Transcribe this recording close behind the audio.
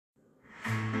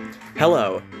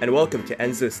Hello, and welcome to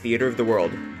Enzo's Theater of the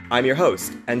World. I'm your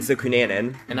host, Enzo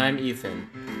Cunanan. And I'm Ethan.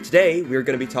 Today, we're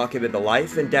going to be talking about the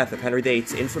life and death of Henry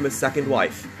VIII's infamous second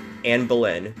wife, Anne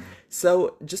Boleyn.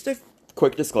 So, just a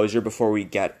quick disclosure before we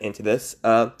get into this.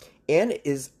 Anne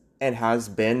is and has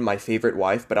been my favorite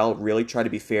wife, but I'll really try to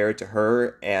be fair to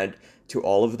her and to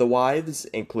all of the wives,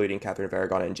 including Catherine of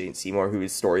Aragon and Jane Seymour,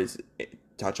 whose stories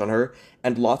touch on her.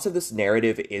 And lots of this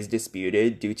narrative is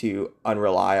disputed due to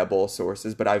unreliable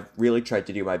sources, but I've really tried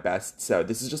to do my best. So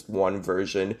this is just one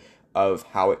version of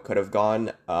how it could have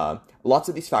gone. Lots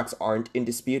of these facts aren't in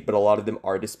dispute, but a lot of them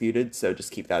are disputed, so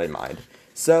just keep that in mind.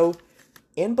 So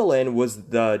Anne Boleyn was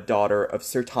the daughter of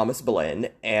Sir Thomas Boleyn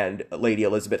and Lady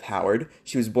Elizabeth Howard.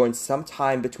 She was born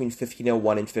sometime between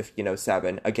 1501 and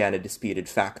 1507. Again, a disputed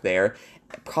fact there.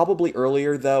 Probably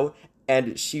earlier, though,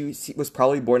 and she was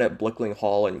probably born at Blickling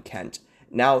Hall in Kent.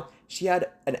 Now, she had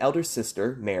an elder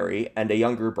sister, Mary, and a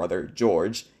younger brother,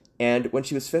 George, and when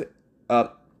she was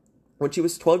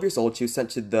 12 years old, she was sent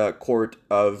to the court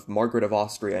of Margaret of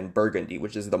Austria and Burgundy,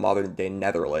 which is the modern-day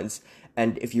Netherlands.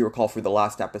 And if you recall from the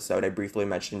last episode, I briefly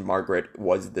mentioned Margaret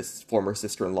was this former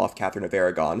sister-in-law of Catherine of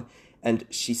Aragon, and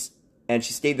she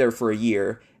stayed there for a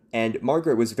year. And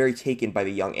Margaret was very taken by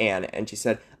the young Anne, and she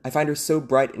said, "I find her so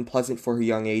bright and pleasant for her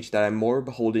young age that I'm more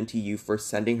beholden to you for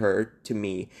sending her to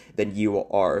me than you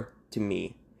are to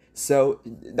me." So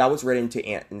that was written to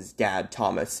Anne's dad,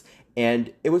 Thomas,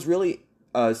 and it was really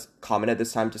common at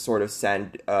this time to sort of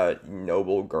send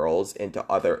noble girls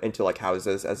into like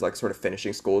houses as like sort of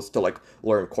finishing schools to like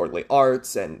learn courtly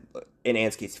arts and in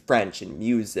Anne's case French and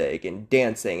music and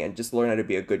dancing and just learn how to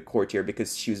be a good courtier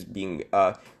because she was being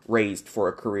raised for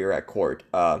a career at court.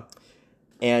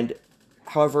 And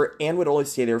however, Anne would only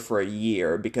stay there for a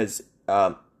year because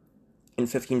in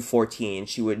 1514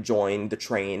 she would join the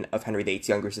train of Henry VIII's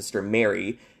younger sister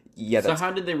Mary. Yeah. So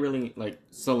how did they really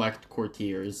select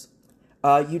courtiers?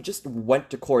 You just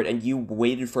went to court and you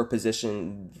waited for a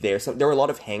position there. So there were a lot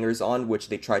of hangers-on, which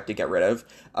they tried to get rid of.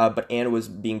 But Anne was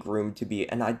being groomed to be,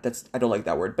 and I don't like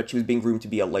that word, but she was being groomed to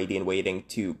be a lady-in-waiting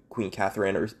to Queen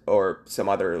Catherine or some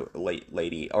other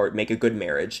lady, or make a good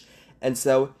marriage. And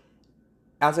so,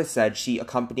 as I said, she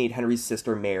accompanied Henry's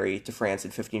sister Mary to France in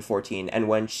 1514, and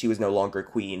when she was no longer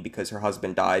queen because her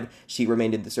husband died, she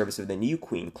remained in the service of the new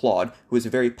queen, Claude, who was a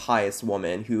very pious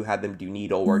woman who had them do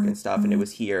needlework and stuff, and it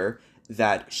was here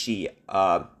that she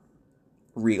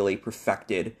really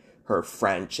perfected her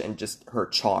French and just her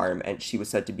charm, and she was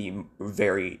said to be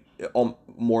very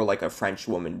more like a French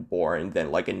woman born than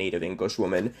like a native English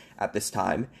woman at this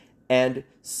time. And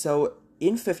so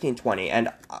in 1520,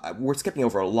 and we're skipping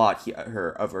over a lot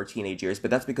of her teenage years, but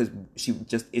that's because she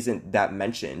just isn't that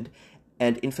mentioned.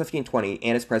 And in 1520,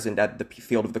 Anne is present at the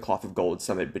Field of the Cloth of Gold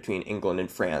summit between England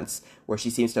and France, where she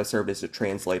seems to have served as a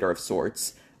translator of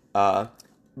sorts.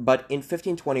 But in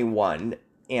 1521,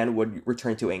 Anne would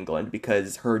return to England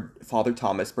because her father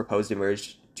Thomas proposed a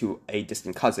marriage to a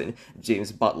distant cousin,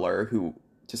 James Butler,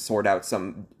 to sort out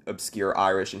some obscure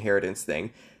Irish inheritance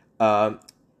thing. And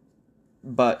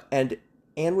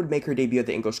Anne would make her debut at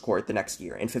the English court the next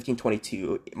year, in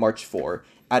 1522, March 4,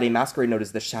 at a masquerade known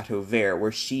as the Chateau Vert,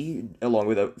 where she, along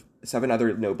with 7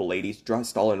 other noble ladies,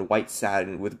 dressed all in white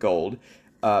satin with gold,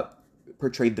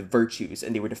 portrayed the virtues,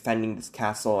 and they were defending this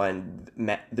castle, and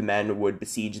the men would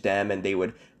besiege them, and they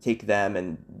would take them,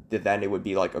 and then it would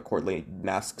be like a courtly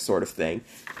mask sort of thing.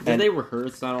 Did they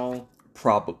rehearse at all?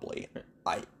 Probably.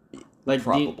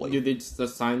 Probably. Do they just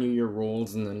assign you your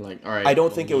roles and then all right? I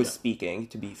don't think it was speaking,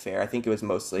 to be fair. I think it was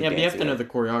mostly dancing. But you have to know the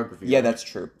choreography. Yeah, right? That's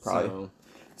true, probably.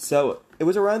 So, it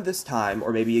was around this time,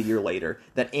 or maybe a year later,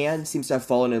 that Anne seems to have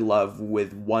fallen in love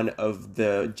with one of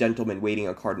the gentlemen waiting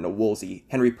on Cardinal Wolsey,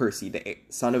 Henry Percy, the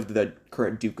son of the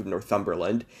current Duke of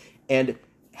Northumberland. And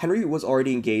Percy was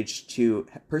already engaged to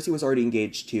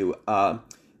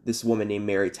this woman named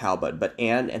Mary Talbot, but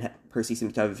Anne and Percy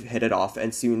seem to have hit it off,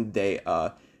 and soon they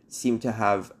seem to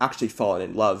have actually fallen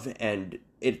in love, and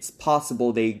it's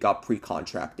possible they got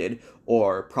pre-contracted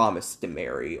or promised to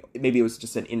marry. Maybe it was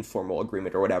just an informal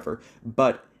agreement or whatever.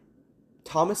 But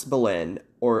Thomas Boleyn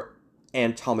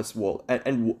and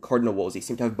Cardinal Wolsey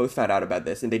seem to have both found out about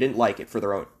this, and they didn't like it for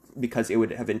their own, because it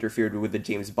would have interfered with the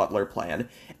James Butler plan.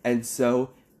 And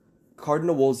so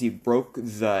Cardinal Wolsey broke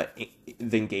the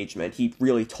engagement. He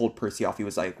really told Percy off. He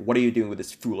was like, "What are you doing with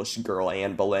this foolish girl,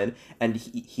 Anne Boleyn?" And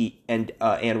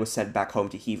Anne was sent back home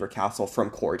to Hever Castle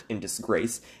from court in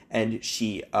disgrace. And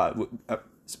she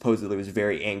supposedly was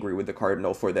very angry with the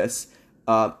cardinal for this.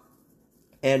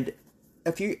 And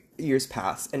a few years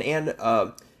passed, and Anne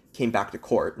came back to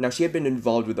court. Now, she had been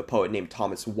involved with a poet named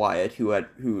Thomas Wyatt,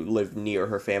 who lived near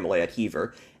her family at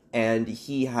Hever. and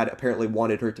he had apparently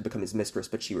wanted her to become his mistress,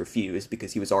 but she refused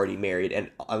because he was already married, and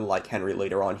unlike Henry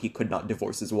later on, he could not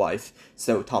divorce his wife.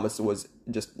 So Thomas was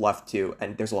just left to,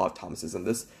 and there's a lot of Thomases in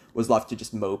this, was left to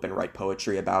just mope and write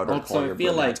poetry about her. Also, I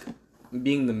feel like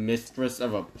being the mistress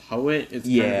of a poet is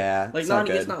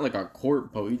it's not like a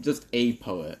court poet, he's just a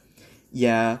poet.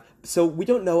 Yeah, so we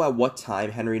don't know at what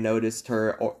time Henry noticed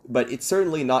her, but it's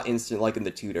certainly not instant like in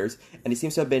the Tudors, and it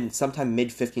seems to have been sometime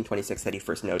mid-1526 that he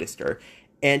first noticed her.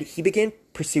 And he began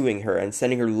pursuing her and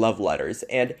sending her love letters,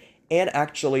 and Anne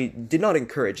actually did not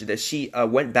encourage this. She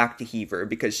went back to Hever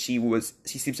because she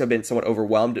seems to have been somewhat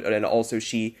overwhelmed, and also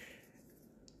she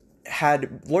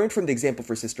had learned from the example of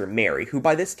her sister Mary, who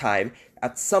by this time,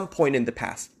 at some point in the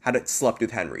past, had slept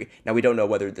with Henry. Now, we don't know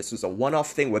whether this was a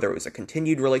one-off thing, whether it was a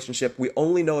continued relationship. We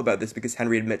only know about this because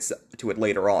Henry admits to it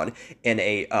later on in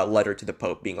a letter to the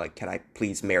Pope, being like, can I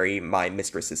please marry my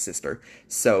mistress's sister?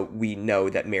 So we know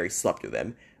that Mary slept with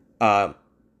him.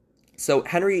 So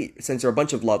Henry sends her a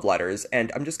bunch of love letters,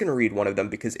 and I'm just going to read one of them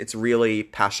because it's really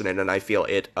passionate, and I feel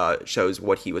it shows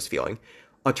what he was feeling.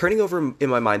 On turning over in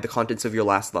my mind the contents of your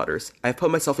last letters, I have put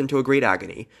myself into a great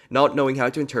agony, not knowing how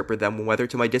to interpret them, whether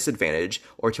to my disadvantage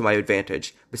or to my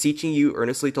advantage, beseeching you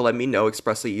earnestly to let me know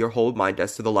expressly your whole mind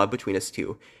as to the love between us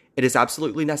two. It is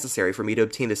absolutely necessary for me to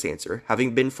obtain this answer,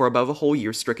 having been for above a whole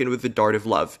year stricken with the dart of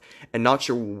love, and not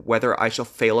sure whether I shall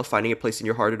fail of finding a place in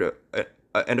your heart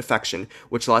and affection,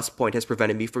 which last point has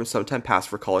prevented me from some time past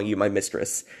for calling you my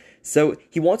mistress. So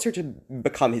he wants her to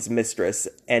become his mistress,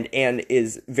 and Anne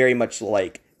is very much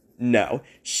like, no.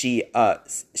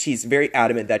 She's very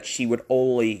adamant that she would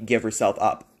only give herself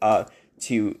up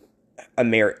to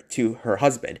her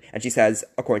husband. And she says,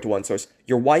 according to one source,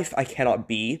 your wife I cannot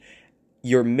be,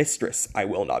 your mistress I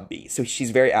will not be. So she's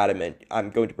very adamant,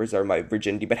 I'm going to preserve my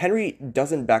virginity. But Henry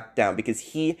doesn't back down because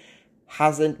he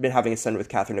hasn't been having a son with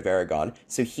Catherine of Aragon,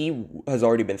 so he has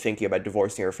already been thinking about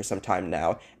divorcing her for some time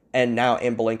now, and now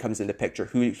Anne Boleyn comes into the picture,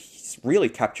 who really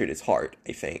captured his heart,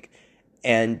 I think,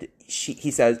 and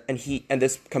he says, and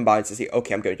this combines to say,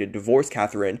 okay, I'm going to divorce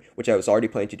Catherine, which I was already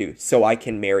planning to do, so I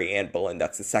can marry Anne Boleyn.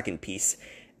 That's the second piece.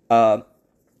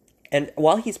 And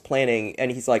while he's planning,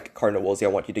 and he's like, Cardinal Wolsey, I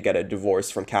want you to get a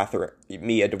divorce from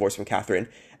Catherine,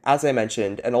 as I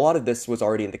mentioned, and a lot of this was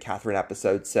already in the Catherine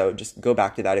episode, so just go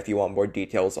back to that if you want more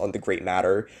details on the great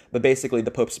matter. But basically,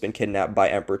 the Pope's been kidnapped by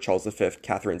Emperor Charles V,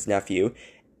 Catherine's nephew,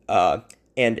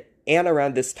 and Anne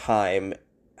around this time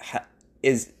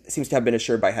seems to have been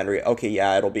assured by Henry, okay,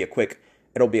 yeah, it'll be a quick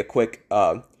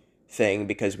thing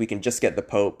because we can just get the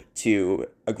Pope to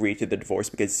agree to the divorce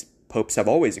because popes have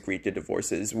always agreed to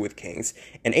divorces with kings,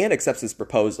 and Anne accepts his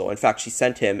proposal. In fact, she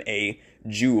sent him a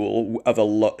jewel of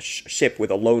a ship with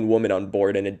a lone woman on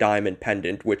board and a diamond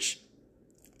pendant, which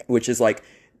is like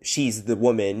she's the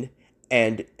woman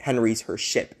and Henry's her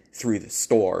ship through the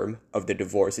storm of the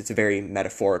divorce. It's a very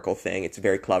metaphorical thing. It's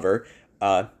very clever.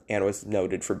 Anne was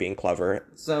noted for being clever.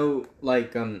 So,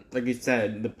 like you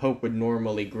said, the Pope would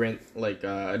normally grant,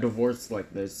 a divorce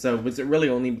like this. So, was it really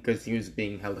only because he was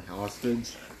being held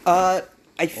hostage?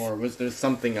 Or was there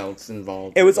something else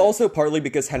involved? It was also partly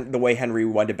because the way Henry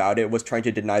went about it was trying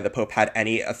to deny the Pope had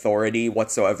any authority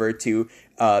whatsoever to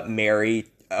marry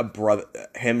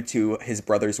him to his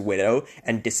brother's widow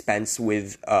and dispense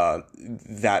with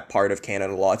that part of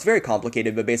canon law. It's very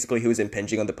complicated, but basically he was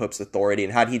impinging on the Pope's authority,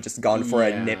 and had he just gone for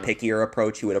a nitpickier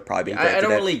approach, he would have probably been granted I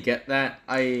don't really get that.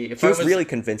 He was really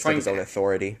convinced of his own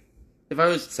authority. If I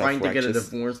was trying to get a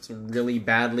divorce really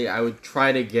badly, I would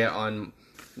try to get on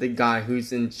the guy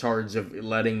who's in charge of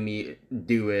letting me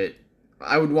do it.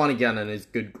 I would want to get on his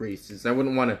good graces. I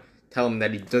wouldn't want to tell him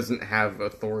that he doesn't have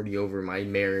authority over my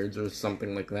marriage or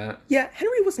something like that. Yeah,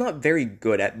 Henry was not very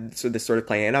good at this sort of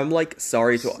playing, and I'm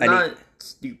sorry to not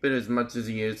stupid as much as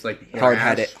he is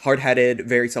hard-headed,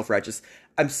 very self-righteous.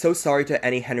 I'm so sorry to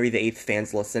any Henry VIII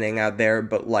fans listening out there,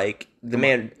 but the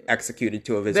man executed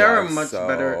two of his There wives, are much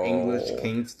better English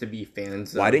kings to be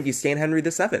fans of. Why didn't you stand Henry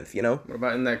VII, What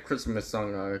about in that Christmas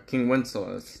song, King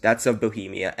Wenceslas? That's of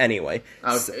Bohemia. Anyway.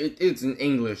 It's an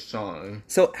English song.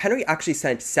 So Henry actually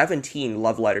sent 18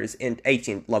 love letters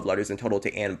in total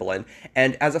to Anne Boleyn,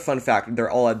 and as a fun fact,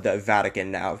 they're all at the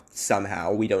Vatican now,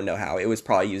 somehow. We don't know how. It was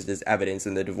probably used as evidence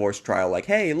in the divorce trial, like,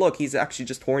 hey, look, he's actually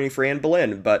just horny for Anne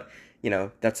Boleyn, but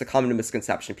that's a common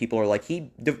misconception. People are like,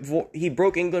 he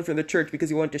broke England from the church because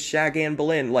he wanted to shag Anne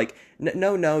Boleyn. Like,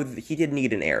 no, he didn't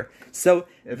need an heir. So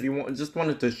if he just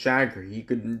wanted to shag her, he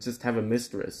could just have a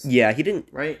mistress. Yeah, he didn't.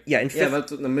 Right? Yeah,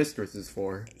 that's what the mistress is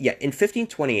for. Yeah, in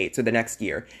 1528, so the next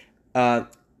year, the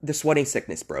sweating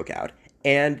sickness broke out,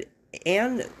 and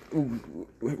Anne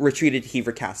retreated to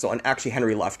Hever Castle, and actually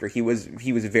Henry left her. He was a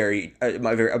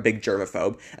big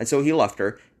germaphobe, and so he left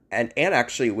her. And Anne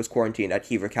actually was quarantined at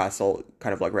Hever Castle,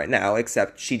 kind of like right now,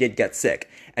 except she did get sick,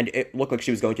 and it looked like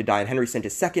she was going to die. And Henry sent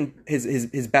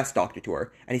his best doctor to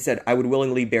her, and he said, "I would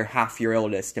willingly bear half your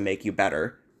illness to make you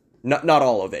better." Not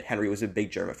all of it. Henry was a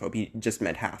big germaphobe. He just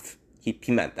meant half. He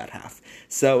meant that half.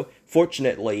 So,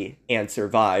 fortunately, Anne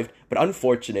survived, but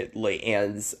unfortunately,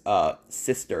 Anne's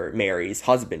sister, Mary's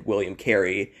husband, William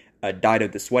Carey, died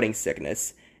of the sweating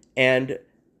sickness. And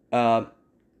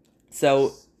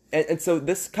so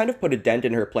this kind of put a dent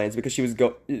in her plans, because she was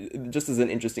just as an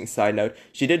interesting side note,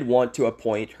 she did want to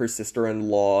appoint her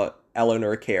sister-in-law,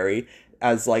 Eleanor Carey,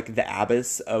 as, like, the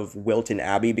abbess of Wilton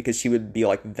Abbey, because she would be,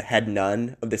 like, the head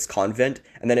nun of this convent.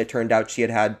 And then it turned out she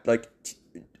had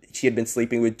she had been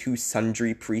sleeping with two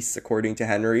sundry priests, according to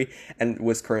Henry, and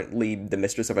was currently the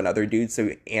mistress of another dude.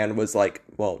 So Anne was like,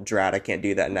 well, drat, I can't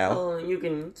do that now. Well, you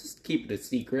can just keep it a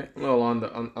secret. Well,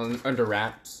 under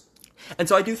wraps. And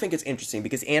so I do think it's interesting,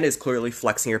 because Anne is clearly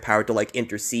flexing her power to, like,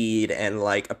 intercede and,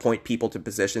 like, appoint people to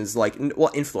positions, like,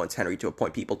 influence Henry to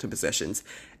appoint people to positions.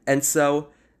 And so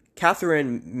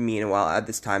Catherine, meanwhile, at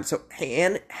this time, so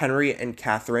Anne, Henry, and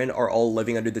Catherine are all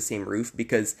living under the same roof,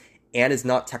 because Anne is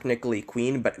not technically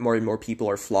queen, but more and more people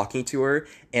are flocking to her,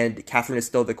 and Catherine is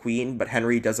still the queen, but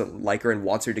Henry doesn't like her and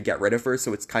wants her to get rid of her,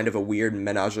 so it's kind of a weird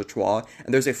menage a trois.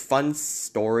 And there's a fun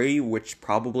story, which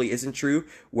probably isn't true,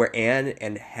 where Anne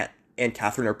and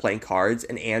Catherine are playing cards,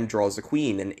 and Anne draws a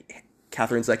queen, and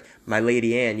Catherine's like, "My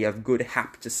Lady Anne, you have good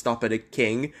hap to stop at a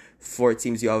king, for it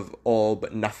seems you have all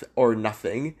but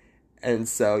nothing." And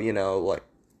so, like,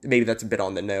 maybe that's a bit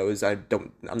on the nose. I'm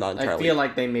not entirely... I feel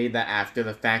like they made that after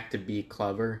the fact to be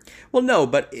clever. Well, no,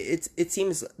 but it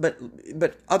seems... But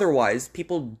otherwise,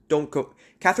 people don't go...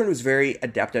 Catherine was very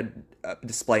adept at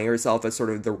displaying herself as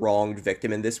sort of the wronged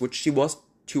victim in this, which she was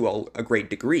to a great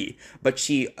degree. But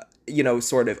she,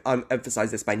 sort of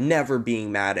emphasized this by never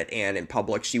being mad at Anne in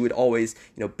public. She would always,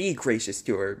 be gracious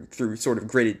to her through sort of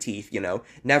gritted teeth,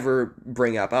 never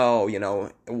bring up, who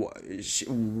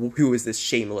is this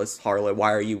shameless harlot?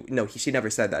 Why are you... No, she never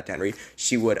said that to Henry.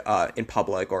 She would, in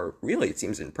public, or really it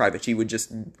seems in private, she would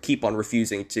just keep on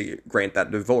refusing to grant that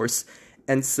divorce.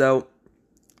 And so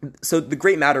the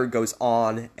great matter goes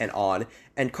on, and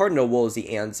Cardinal Wolsey,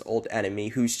 Anne's old enemy,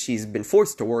 who she's been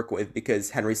forced to work with,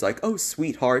 because Henry's like, "Oh,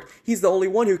 sweetheart, he's the only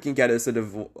one who can get us a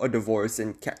divorce,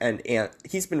 and Anne,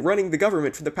 he's been running the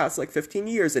government for the past, 15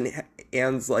 years, and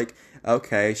Anne's like,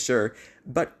 "Okay, sure."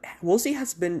 But Wolsey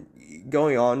has been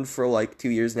going on for, 2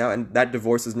 years now, and that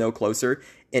divorce is no closer,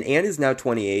 and Anne is now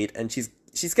 28, and she's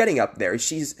getting up there.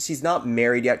 She's not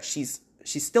married yet, she's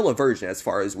still a virgin, as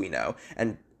far as we know,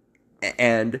 and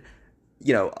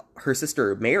her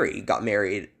sister Mary got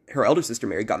married, her elder sister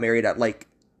Mary got married at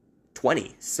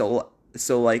 20. So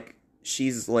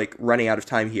she's running out of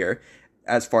time here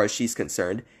as far as she's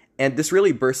concerned. And this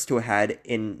really bursts to a head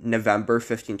in November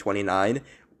 30,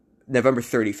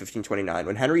 1529,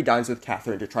 when Henry dines with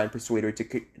Catherine to try and persuade her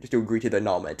to agree to the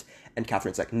annulment. And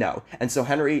Catherine's like, no. And so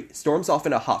Henry storms off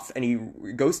in a huff, and he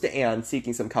goes to Anne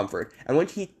seeking some comfort. And when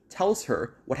he tells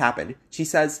her what happened, she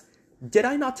says, "Did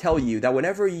I not tell you that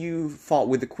whenever you fought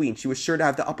with the queen, she was sure to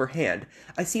have the upper hand?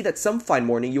 I see that some fine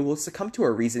morning you will succumb to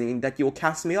her reasoning that you will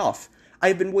cast me off. I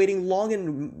have been waiting long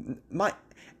and might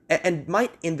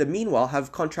in the meanwhile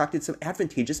have contracted some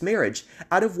advantageous marriage,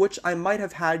 out of which I might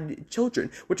have had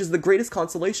children, which is the greatest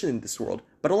consolation in this world.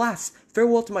 But alas,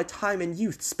 farewell to my time and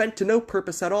youth, spent to no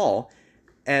purpose at all."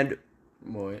 And...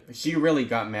 Boy, she really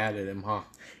got mad at him, huh?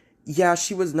 Yeah,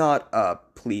 she was not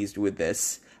pleased with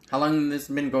this. How long has this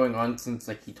been going on since,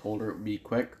 he told her it would be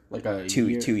quick? A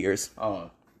year? 2 years.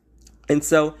 Oh. And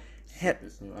so... the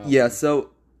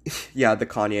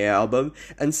Kanye album.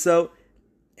 And so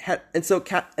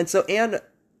Anne,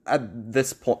 at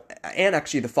this point... Anne,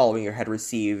 actually, the following year, had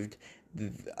received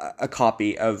a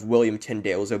copy of William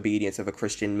Tyndale's Obedience of a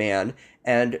Christian Man,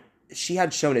 and she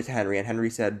had shown it to Henry, and Henry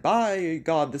said, "By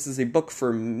God, this is a book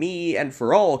for me and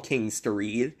for all kings to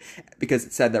read," because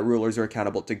it said that rulers are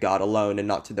accountable to God alone and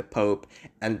not to the Pope,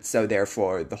 and so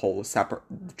therefore the whole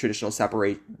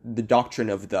the doctrine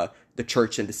of the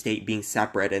church and the state being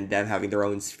separate and them having their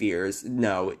own spheres,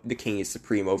 no, the king is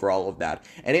supreme over all of that.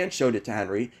 And Anne showed it to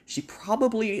Henry. She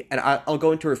probably, and I'll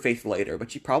go into her faith later, but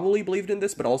she probably believed in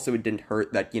this, but also it didn't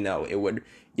hurt that, it would...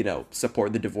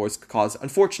 support the divorce cause.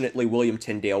 Unfortunately, William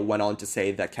Tyndale went on to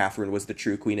say that Catherine was the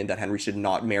true queen and that Henry should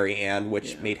not marry Anne,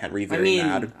 which made Henry very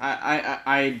mad.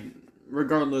 I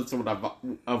regardless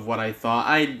of what I thought,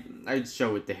 I'd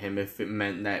show it to him if it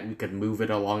meant that we could move it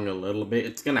along a little bit.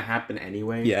 It's gonna happen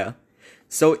anyway. Yeah.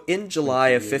 So in July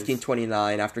of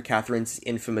 1529, after Catherine's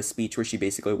infamous speech where she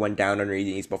basically went down on her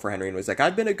knees before Henry and was like,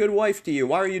 I've been a good wife to you,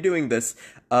 why are you doing this?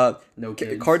 No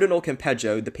kids. Cardinal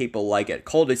Campeggio, the papal legate,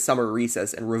 called a summer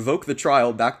recess and revoked the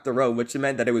trial back to Rome, which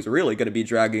meant that it was really going to be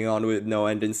dragging on with no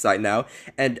end in sight now.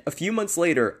 And a few months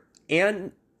later,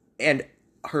 Anne and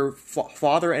her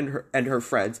father and her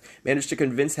friends managed to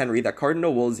convince Henry that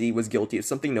Cardinal Wolsey was guilty of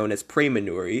something known as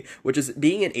praemunire, which is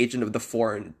being an agent of a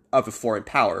foreign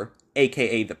power,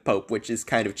 aka the Pope, which is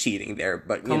kind of cheating there.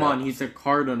 But come on, he's a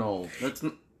cardinal. That's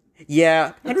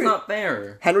Henry, not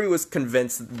fair. Henry was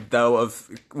convinced, though, of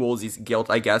Wolsey's guilt,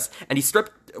 I guess, and he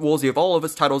stripped Wolsey of all of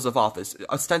his titles of office,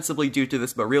 ostensibly due to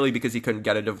this, but really because he couldn't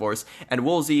get a divorce. And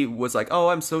Wolsey was like, oh,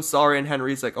 I'm so sorry, and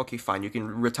Henry's like, okay, fine, you can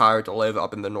retire to live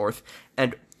up in the north.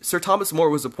 And Sir Thomas More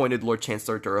was appointed Lord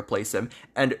Chancellor to replace him,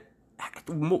 and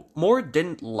More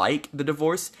didn't like the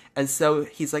divorce, and so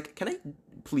he's like, can I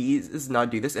please not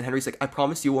do this? And Henry's like, I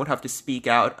promise you won't have to speak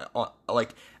out,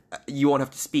 you won't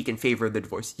have to speak in favor of the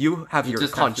divorce. You have your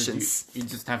conscience. You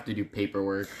just have to do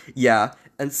paperwork. Yeah,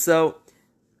 and so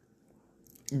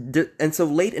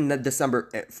late in December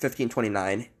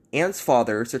 1529, Anne's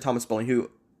father, Sir Thomas Boleyn, who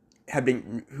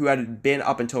had been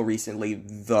up until recently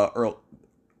the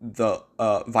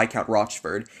Viscount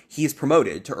Rochford, he's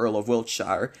promoted to Earl of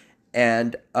Wiltshire,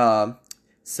 and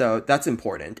so that's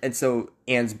important. And so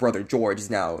Anne's brother George is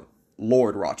now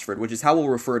Lord Rochford, which is how we'll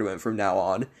refer to him from now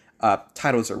on.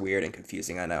 Titles are weird and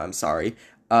confusing, I know, I'm sorry.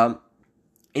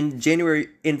 In January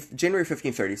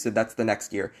 1530, so that's the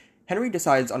next year, Henry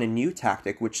decides on a new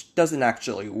tactic, which doesn't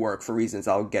actually work for reasons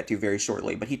I'll get to very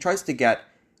shortly, but he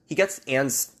gets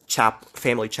Anne's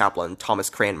family chaplain, Thomas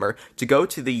Cranmer, to go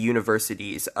to the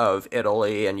universities of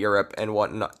Italy and Europe and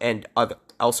whatnot, and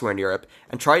elsewhere in Europe,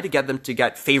 and try to get them to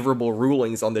get favorable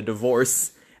rulings on the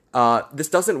divorce. This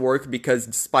doesn't work because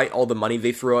despite all the money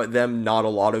they throw at them, not a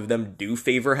lot of them do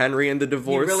favor Henry in the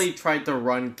divorce. He really tried to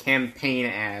run campaign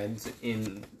ads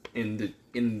in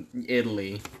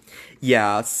Italy.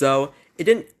 Yeah, so it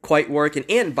didn't quite work. And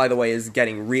Anne, by the way, is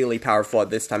getting really powerful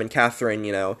at this time. And Catherine,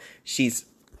 she's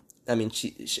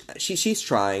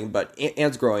trying, but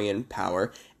Anne's growing in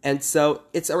power. And so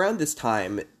it's around this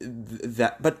time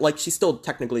but she's still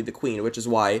technically the queen, which is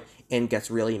why Anne gets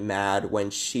really mad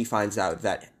when she finds out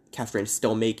that Catherine's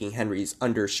still making Henry's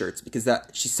undershirts, because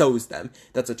she sews them.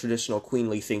 That's a traditional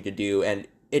queenly thing to do, and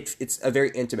it's a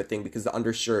very intimate thing because the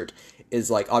undershirt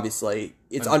is obviously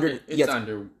it's underwear.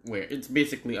 It's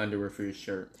basically underwear for your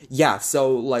shirt. Yeah,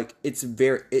 so it's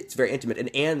very intimate,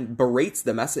 and Anne berates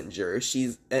the messenger.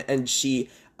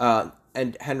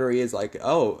 And Henry is like,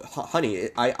 oh, honey,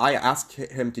 I asked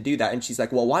him to do that. And she's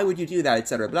like, well, why would you do that,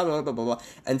 etc. Blah, blah, blah, blah, blah.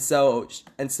 And so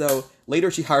later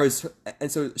she hires,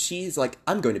 and so she's like,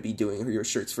 I'm going to be doing your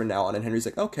shirts from now on. And Henry's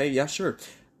like, okay, yeah, sure.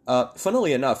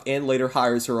 Funnily enough, Anne later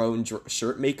hires her own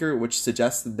shirt maker, which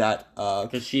suggests that...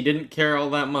 Because she didn't care all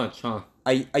that much, huh?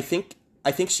 I think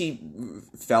she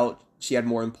felt she had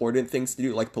more important things to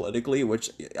do, politically,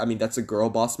 which, that's a girl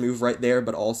boss move right there,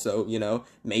 but also,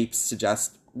 may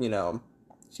suggest...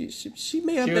 she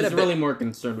may have been a bit... She was really more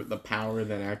concerned with the power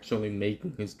than actually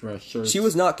making his dress shirts. She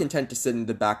was not content to sit in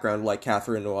the background like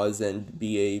Catherine was and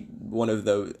be one of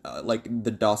the,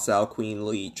 the docile,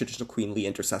 traditional queenly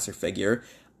intercessor figure.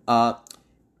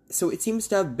 So it seems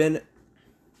to have been...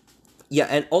 Yeah,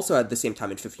 and also at the same time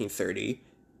in 1530,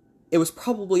 it was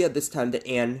probably at this time that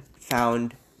Anne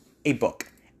found a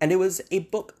book. And it was a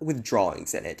book with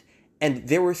drawings in it. And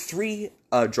there were 3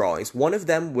 drawings. One of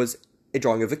them was a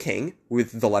drawing of a king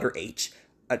with the letter H.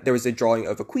 There was a drawing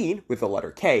of a queen with the letter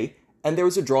K. And there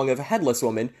was a drawing of a headless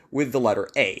woman with the letter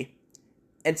A.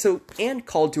 And so Anne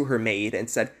called to her maid and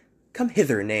said, "Come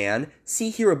hither, Nan. See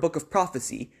here a book of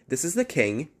prophecy. This is the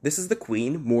king, this is the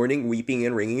queen, mourning, weeping,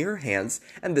 and wringing her hands,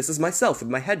 and this is myself with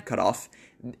my head cut off."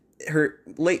 Her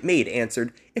late maid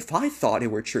answered, "If I thought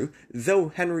it were true, though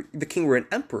Henry the king were an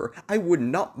emperor, I would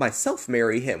not myself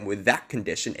marry him with that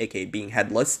condition, aka being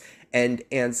headless." And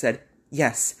Anne said,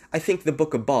 "Yes, I think the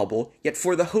book a bauble, yet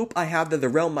for the hope I have that the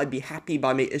realm might be happy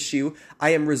by my issue, I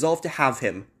am resolved to have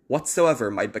him,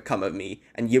 whatsoever might become of me."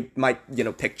 And you might,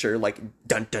 picture,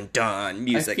 dun dun dun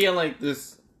music. I feel like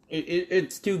this,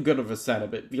 it's too good of a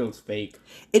setup, it feels fake.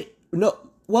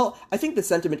 Well, I think the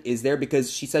sentiment is there because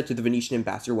she said to the Venetian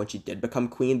ambassador when she did become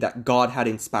queen that God had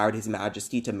inspired his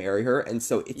majesty to marry her, and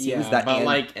so it seems that but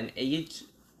an H,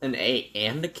 an A,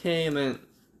 and a K, and then...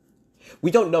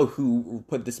 We don't know who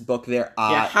put this book there.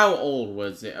 How old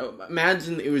was it?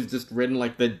 Imagine it was just written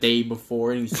the day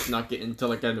before and you snuck it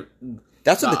into a...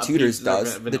 That's what the Tudors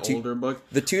does. An older book.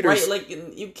 The Tudors... Right,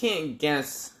 you can't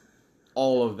guess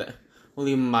all of that. Well,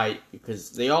 you might,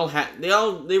 because they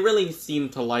really seem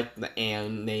to like the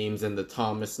Anne names and the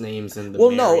Thomas names and the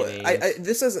Mary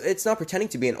names. It's not pretending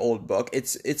to be an old book.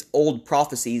 It's old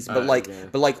prophecies, but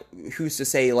who's to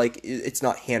say it's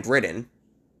not handwritten?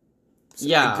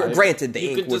 So, granted,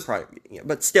 the ink would probably,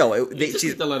 but still,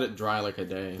 she's to let it dry like a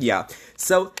day. Yeah.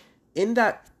 So in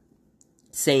that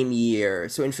same year,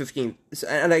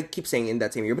 and I keep saying in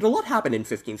that same year, but a lot happened in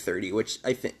 1530, which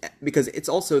I think, because it's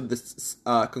also the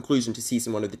conclusion to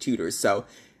season 1 of The Tudors. So,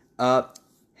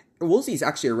 Wolsey is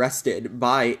actually arrested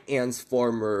by Anne's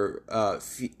former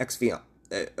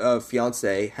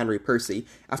fiance Henry Percy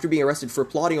after being arrested for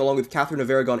plotting along with Catherine of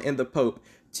Aragon and the Pope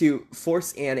to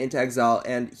force Anne into exile,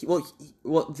 and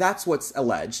that's what's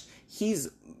alleged. He's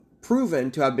proven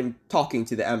to have been talking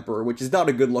to the emperor, which is not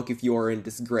a good look if you are in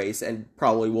disgrace, and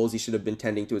probably Wolsey should have been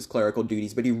tending to his clerical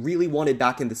duties, but he really wanted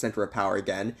back in the center of power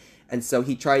again, and so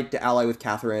he tried to ally with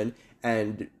Catherine,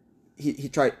 and he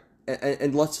tried,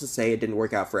 and let's just say it didn't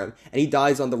work out for him, and he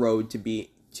dies on the road to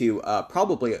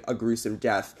probably a gruesome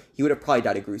death. He would have probably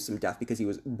died a gruesome death because he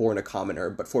was born a commoner,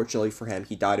 but fortunately for him,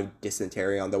 he died of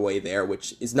dysentery on the way there,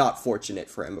 which is not fortunate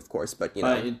for him, of course, but,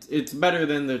 it's better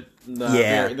than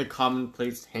the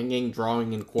commonplace hanging,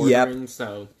 drawing, and quartering,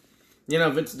 so,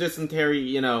 if it's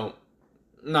dysentery,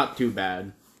 not too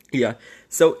bad. Yeah,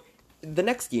 so the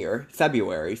next year,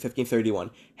 February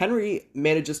 1531, Henry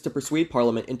manages to persuade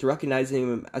Parliament into recognizing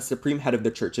him as supreme head of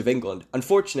the Church of England.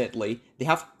 Unfortunately,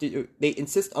 they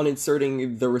insist on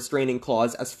inserting the restraining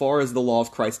clause as far as the law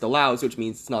of Christ allows, which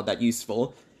means it's not that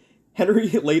useful. Henry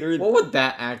later... What would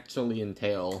that actually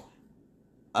entail?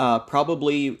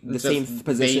 Probably the same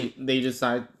position.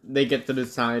 They get to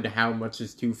decide how much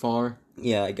is too far.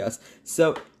 Yeah, I guess.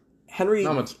 So... Henry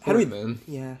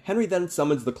then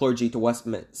summons the clergy to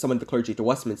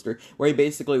Westminster, where he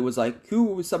basically was like,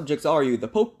 "Whose subjects are you, the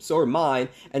Pope's or mine?"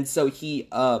 And so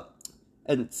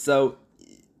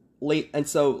later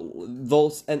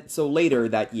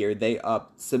that year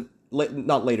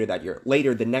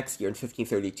later the next year in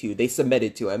 1532, they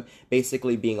submitted to him,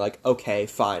 basically being like, "Okay,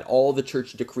 fine, all the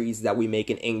church decrees that we make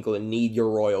in England need your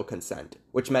royal consent,"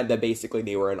 which meant that basically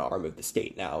they were an arm of the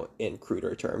state now, in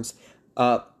cruder terms.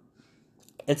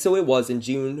 And so it was in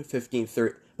June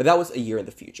 1530, but that was a year in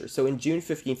the future. So in June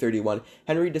 1531,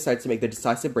 Henry decides to make the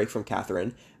decisive break from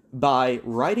Catherine by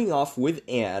riding off with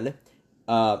Anne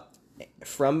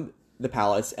from the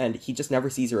palace, and he just never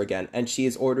sees her again. And she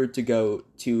is ordered to go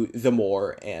to the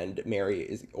moor, and Mary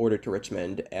is ordered to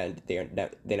Richmond, and they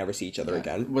never see each other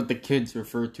again. What the kids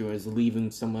refer to as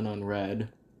leaving someone on red.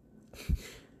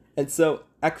 And so,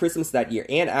 at Christmas that year,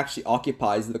 Anne actually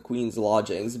occupies the Queen's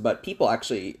lodgings, but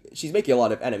she's making a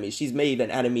lot of enemies. She's made an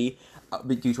enemy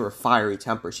due to her fiery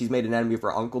temper. She's made an enemy of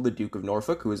her uncle, the Duke of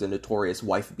Norfolk, who is a notorious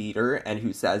wife-beater, and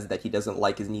who says that he doesn't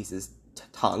like his niece's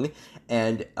tongue,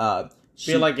 and, I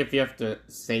feel like if you have to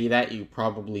say that, you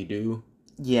probably do.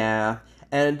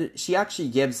 And she actually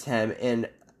gives him, and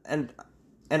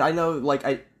I know,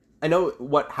 I know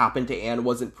what happened to Anne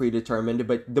wasn't predetermined,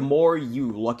 but the more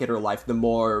you look at her life, the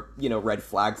more, red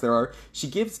flags there are. She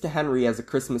gives to Henry as a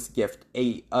Christmas gift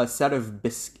a set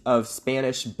of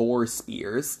Spanish boar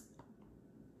spears.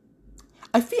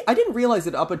 I didn't realize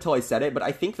it up until I said it, but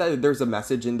I think that there's a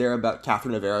message in there about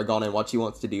Catherine of Aragon and what she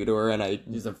wants to do to her, and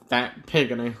she's a fat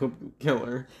pig, and I hope you kill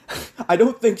her. I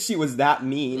don't think she was that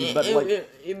mean, but you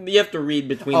have to read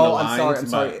between the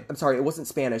lines. I'm sorry, it wasn't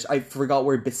Spanish. I forgot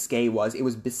where Biscay was. It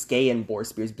was Biscayan boar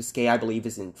spears. Biscay, I believe,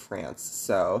 is in France,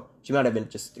 so she might have been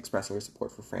just expressing her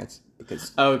support for France,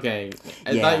 because... Okay,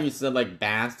 I thought you said,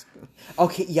 Basque.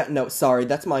 Okay, no, sorry,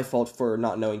 that's my fault for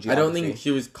not knowing geography. I don't think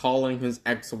she was calling his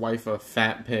ex-wife a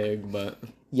fat pig, but...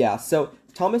 Yeah, so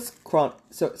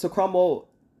Cromwell...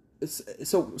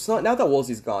 So now that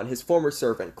Wolsey's gone, his former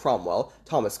servant,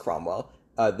 Thomas Cromwell,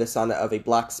 the son of a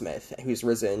blacksmith who's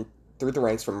risen through the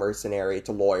ranks from mercenary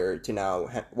to lawyer to now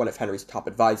one of Henry's top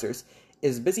advisors,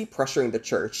 is busy pressuring the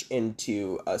church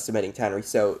into submitting to Henry.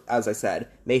 So, as I said,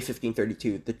 May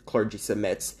 1532, the clergy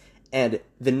submits, and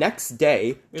the next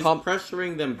day... Is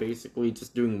pressuring them basically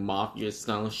just doing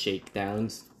mafia-style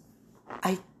shakedowns?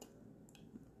 I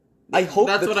hope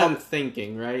that's what I'm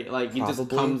thinking, right? He just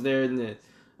comes there and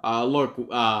look,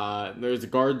 there's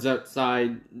guards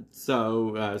outside,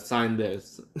 so sign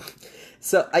this.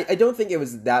 So I don't think it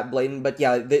was that blatant, but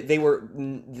yeah, they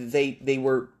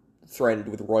were threatened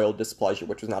with royal displeasure,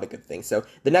 which was not a good thing. So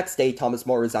the next day, Thomas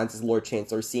More resigns as Lord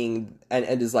Chancellor,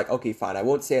 and is like, okay, fine, I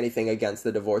won't say anything against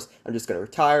the divorce. I'm just going to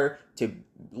retire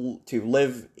to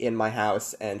live in my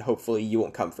house, and hopefully you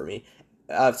won't come for me.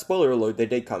 Spoiler alert, they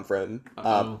did come for him.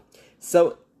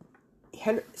 So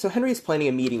Henry is planning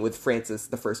a meeting with Francis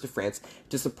I of France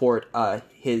to support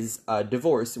his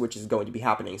divorce, which is going to be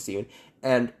happening soon.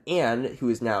 And Anne, who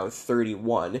is now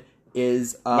 31,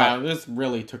 is... wow, this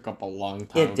really took up a long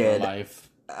time of her life.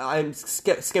 I'm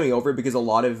skimming over it because a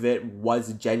lot of it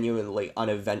was genuinely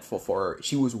uneventful for her.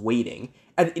 She was waiting,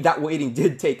 and that waiting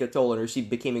did take a toll on her. She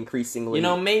became increasingly...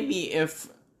 maybe if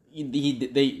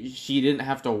she didn't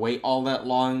have to wait all that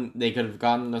long, they could have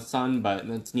gotten a son, but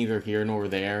that's neither here nor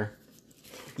there.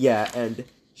 Yeah, and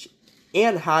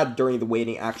Anne had, during the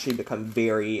waiting, actually become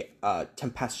very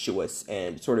tempestuous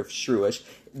and sort of shrewish.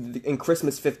 In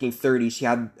Christmas 1530, she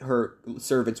had her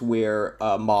servants wear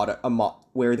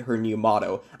wear her new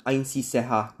motto, Ainsi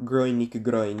sera groigni que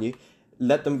groigni,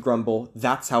 let them grumble,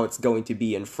 that's how it's going to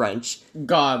be in French.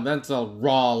 God, that's a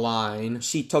raw line.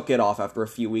 She took it off after a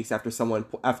few weeks after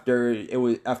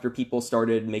people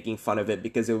started making fun of it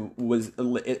because it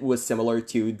was similar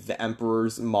to the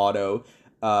Emperor's motto,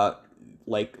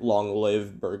 like long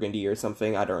live Burgundy or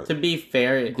something. I don't know. To be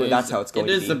fair, that's how it's going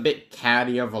to be. It is a bit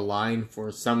catty of a line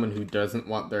for someone who doesn't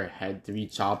want their head to be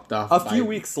chopped off. A few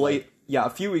weeks later,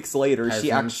 peasants.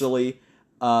 She actually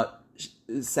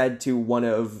said to one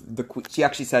of the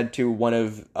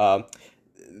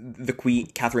Queen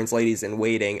Catherine's ladies in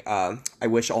waiting, I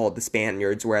wish all the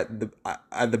Spaniards were at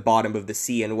the bottom of the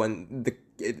sea. And when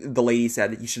the lady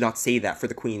said, you should not say that for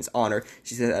the Queen's honor,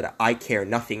 she said, I care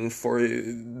nothing for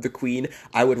the Queen.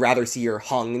 I would rather see her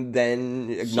hung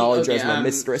than acknowledge her as my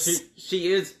mistress.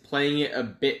 She is playing it a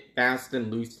bit fast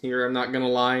and loose here, I'm not gonna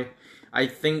lie. I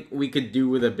think we could do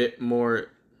with a bit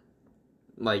more,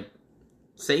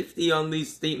 safety on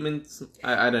these statements.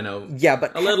 I don't know. Yeah,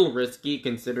 but... a little risky,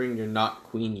 considering you're not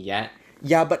queen yet.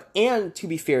 Yeah, but Anne, to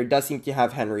be fair, does seem to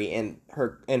have Henry in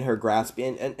her grasp,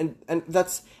 and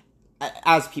that's...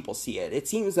 as people see it. It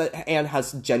seems that Anne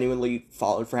has genuinely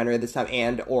fallen for Henry at this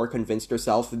time or convinced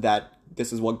herself that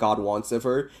this is what God wants of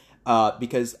her.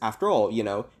 Because, after all,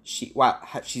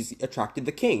 she's attracted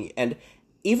the king. And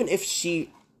even if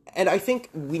she... and I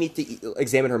think we need to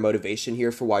examine her motivation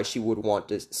here for why she would want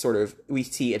to we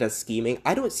see it as scheming.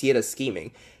 I don't see it as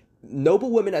scheming. Noble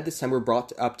women at this time were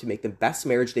brought up to make the best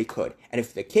marriage they could. And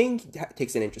if the king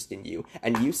takes an interest in you,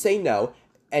 and you say no...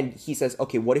 and he says,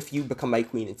 okay, what if you become my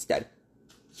queen instead?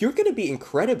 You're going to be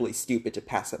incredibly stupid to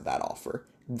pass up that offer.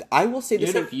 I will say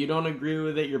this... dude, if you don't agree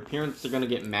with it, your parents are going to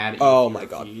get mad at you. Oh my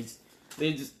god.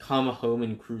 They just come home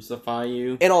and crucify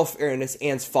you. In all fairness,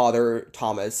 Anne's father,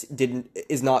 Thomas,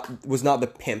 was not the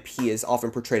pimp he is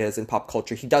often portrayed as in pop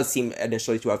culture. He does seem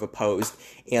initially to have opposed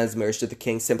Anne's marriage to the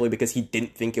king simply because he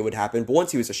didn't think it would happen. But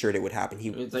once he was assured it would happen, he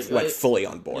went fully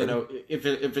on board. If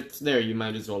it's there, you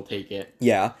might as well take it.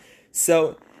 Yeah.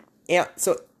 So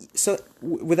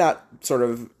with that sort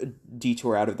of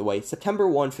detour out of the way, September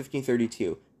 1,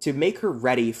 1532, to make her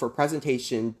ready for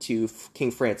presentation to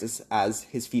King Francis as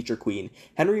his future queen,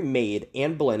 Henry made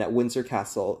Anne Boleyn at Windsor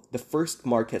Castle the first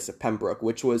Marquess of Pembroke,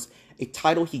 which was a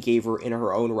title he gave her in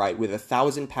her own right, with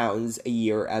 £1,000 a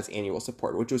year as annual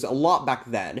support, which was a lot back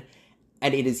then.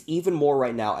 And it is even more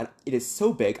right now, and it is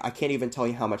so big, I can't even tell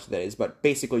you how much that is, but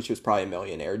basically she was probably a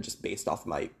millionaire, just based off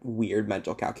my weird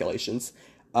mental calculations.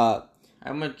 How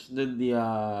much did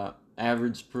the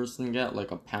average person get? Like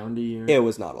 £1 a year? It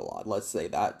was not a lot, let's say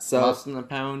that. So less than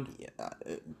 £1?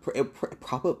 Yeah,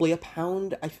 probably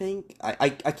 £1, I think. I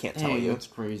can't tell you. That's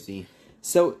crazy.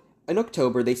 So, in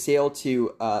October, they sailed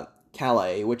to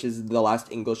Calais, which is the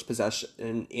last English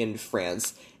possession in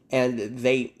France, and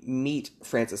they meet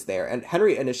Francis there. And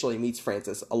Henry initially meets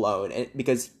Francis alone, and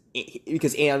because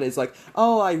Anne is like,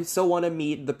 oh, I so want to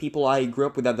meet the people I grew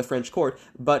up with at the French court,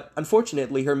 but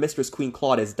unfortunately her mistress, Queen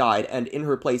Claude, has died, and in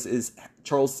her place is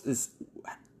Charles's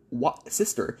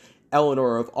sister,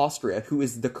 Eleanor of Austria, who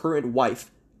is the current wife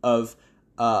of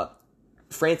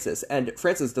Francis, and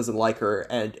Francis doesn't like her,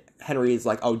 and Henry is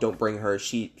like, oh, don't bring her,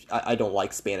 I don't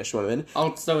like Spanish women.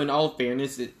 Also, in all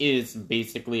fairness, it is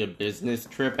basically a business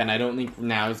trip, and I don't think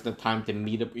now is the time to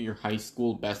meet up with your high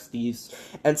school besties.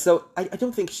 And so, I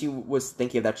don't think she was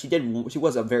thinking of that. She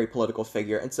was a very political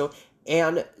figure, and so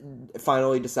Henry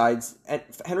finally decides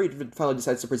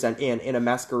to present Anne in a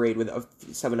masquerade with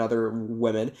 7 other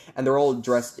women, and they're all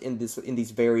dressed in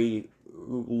these very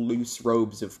loose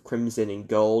robes of crimson and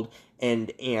gold,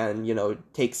 and Anne,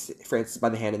 takes Francis by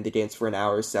the hand and they dance for an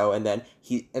hour or so, and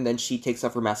then she takes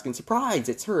off her mask and surprise,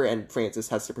 it's her, and Francis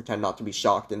has to pretend not to be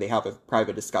shocked, and they have a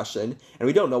private discussion, and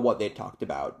we don't know what they talked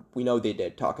about. We know they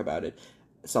did talk about it,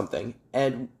 something,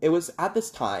 and it was at this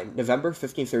time, November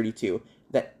 1532,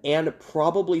 that Anne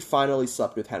probably finally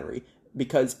slept with Henry,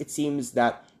 because it seems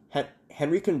that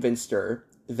Henry convinced her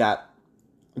that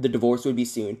the divorce would be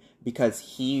soon because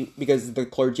the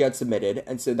clergy had submitted,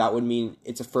 and so that would mean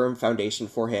it's a firm foundation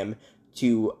for him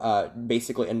to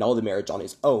basically annul the marriage on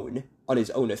his own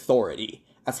authority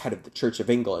as head of the Church of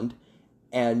England.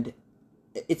 And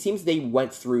it seems they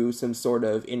went through some sort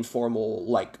of informal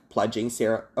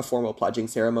formal pledging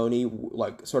ceremony,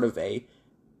 like sort of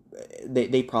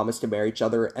they promised to marry each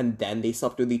other and then they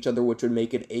slept with each other, which would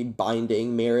make it a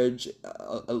binding marriage,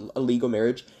 a legal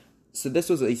marriage. So this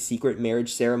was a secret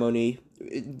marriage ceremony.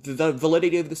 The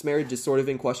validity of this marriage is sort of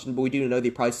in question, but we do know they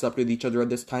probably slept with each other at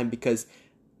this time because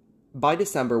by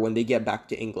December, when they get back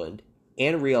to England,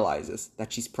 Anne realizes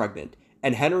that she's pregnant,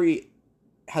 and Henry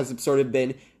has sort of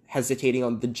been hesitating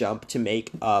on the jump to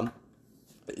make the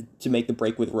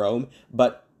break with Rome,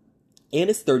 but Anne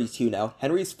is 32 now.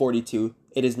 Henry's 42.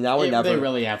 It is now or never. They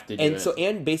really have to do it. And so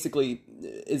Anne basically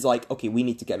is like, okay, we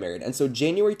need to get married. And so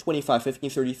January 25,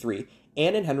 1533,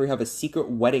 Anne and Henry have a secret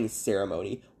wedding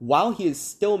ceremony while he is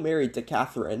still married to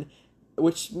Catherine,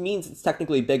 which means it's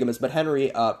technically bigamous, but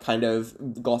Henry kind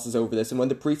of glosses over this. And when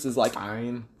the priest is like...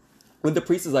 Fine. When the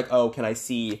priest is like, oh, can I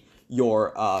see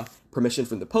your permission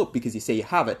from the Pope because you say you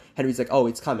have it, Henry's like, oh,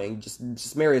 it's coming,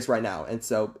 just marry us right now. And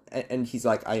so, and he's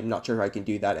like, I'm not sure if I can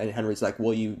do that. And Henry's like,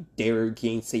 will you dare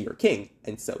gainsay your king?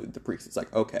 And so the priest is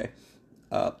like, okay.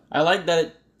 I like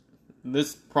that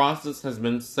this process has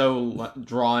been so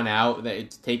drawn out that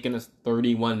it's taken us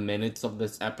 31 minutes of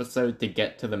this episode to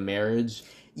get to the marriage.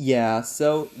 Yeah,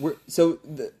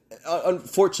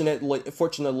 unfortunately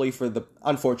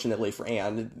for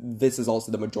Anne, this is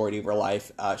also the majority of her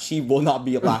life. She will not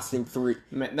be lasting through.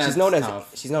 She's known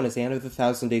as Anne of the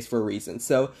Thousand Days for a reason.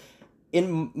 So,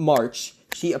 in March,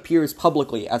 she appears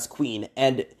publicly as queen,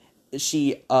 and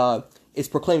she is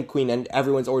proclaimed queen, and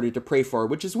everyone's ordered to pray for her,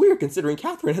 which is weird considering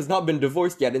Catherine has not been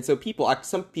divorced yet, and so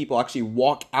some people actually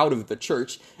walk out of the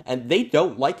church, and they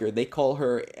don't like her. They call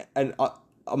her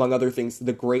among other things,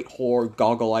 the great whore,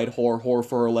 goggle-eyed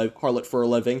harlot for her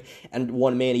living, and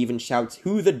one man even shouts,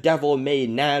 "Who the devil made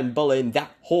Nan Bullen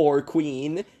that whore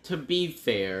queen?" To be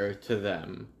fair to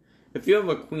them, if you have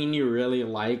a queen you really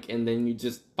like, and then you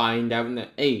just find out that,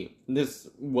 hey, this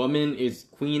woman is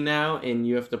queen now, and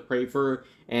you have to pray for her,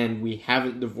 and we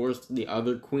haven't divorced the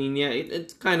other queen yet,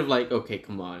 it's kind of like, okay,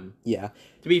 come on. Yeah.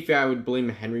 To be fair, I would blame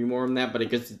Henry more on that, but I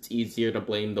guess it's easier to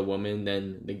blame the woman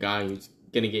than the guy who's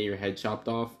gonna get your head chopped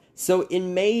off. So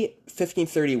in May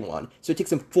 1531, so it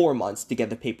takes him 4 months to get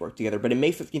the paperwork together, but in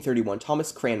May 1531,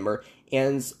 Thomas Cranmer,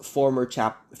 Anne's former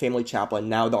family chaplain,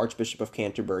 now the Archbishop of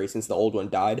Canterbury since the old one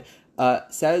died,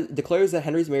 declares that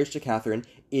Henry's marriage to Catherine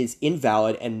is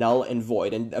invalid and null and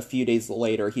void, and a few days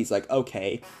later he's like,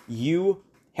 okay,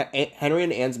 Henry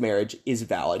and Anne's marriage is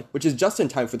valid, which is just in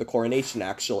time for the coronation,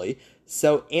 actually.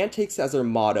 So Anne takes as her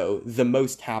motto, the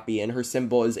most happy, and her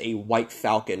symbol is a white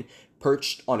falcon,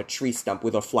 perched on a tree stump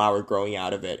with a flower growing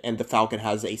out of it, and the falcon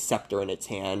has a scepter in its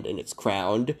hand, and it's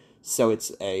crowned, so it's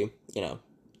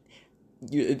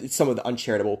some of the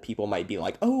uncharitable people might be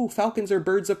like, oh, falcons are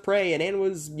birds of prey, and Anne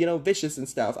was, vicious and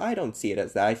stuff. I don't see it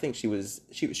as that. I think she was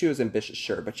ambitious,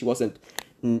 sure, but she wasn't,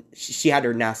 she had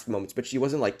her nasty moments, but she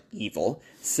wasn't, evil.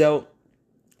 So,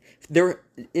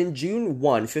 in June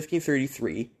 1,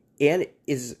 1533, Anne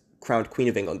is crowned Queen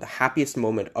of England, the happiest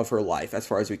moment of her life, as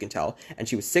far as we can tell. And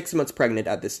she was 6 months pregnant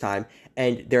at this time,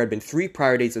 and there had been 3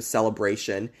 prior days of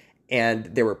celebration, and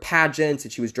there were pageants,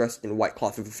 and she was dressed in white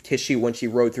cloth of tissue when she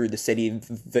rode through the city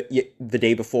the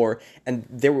day before, and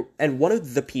one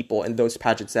of the people in those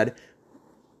pageants said,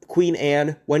 Queen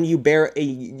Anne, when you bear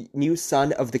a new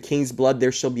son of the king's blood,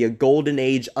 there shall be a golden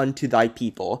age unto thy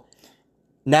people.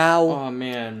 Now, oh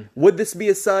man, would this be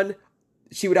a son?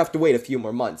 She would have to wait a few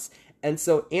more months. And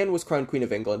so Anne was crowned Queen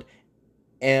of England,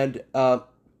 and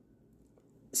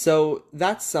so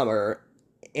that summer,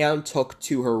 Anne took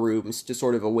to her rooms to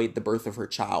sort of await the birth of her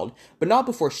child, but not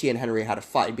before she and Henry had a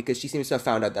fight, because she seems to have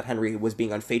found out that Henry was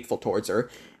being unfaithful towards her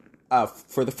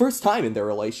for the first time in their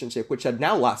relationship, which had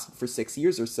now lasted for 6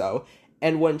 years or so.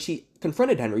 And when she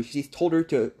confronted Henry, she told her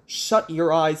to shut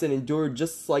your eyes and endure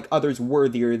just like others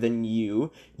worthier than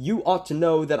you. You ought to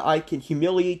know that I can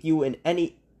humiliate you in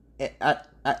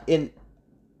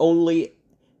only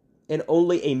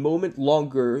a moment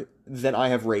longer than I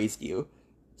have raised you.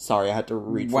 Sorry, I had to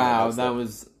read. Wow, that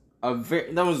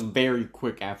was very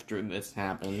quick after this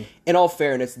happened. In all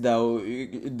fairness, though,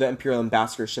 the Imperial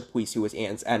Ambassador Chapuis, who was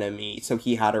Anne's enemy, so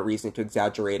he had a reason to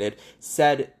exaggerate it,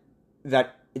 said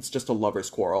that it's just a lover's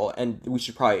quarrel, and we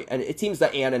should probably... And it seems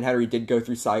that Anne and Henry did go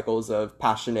through cycles of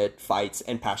passionate fights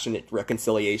and passionate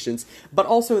reconciliations, but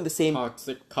also in the same...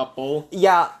 Toxic couple.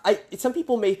 Yeah, some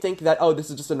people may think that, oh, this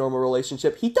is just a normal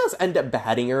relationship. He does end up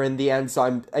beheading her in the end,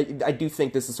 so I do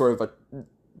think this is sort of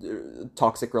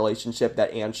toxic relationship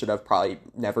that Anne should have probably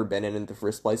never been in the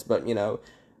first place. But,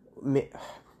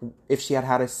 if she had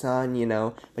had a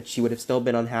son, but she would have still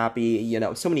been unhappy,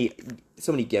 so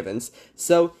many givens.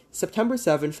 So, September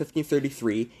 7,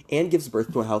 1533, Anne gives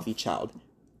birth to a healthy child.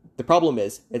 The problem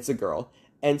is, it's a girl.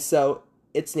 And so,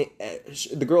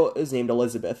 the girl is named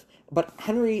Elizabeth, but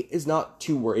Henry is not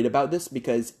too worried about this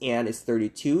because Anne is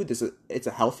 32. It's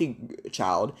a healthy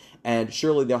child, and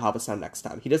surely they'll have a son next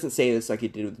time. He doesn't say this like he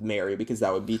did with Mary because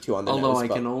that would be too on the nose. Although I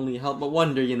can only help but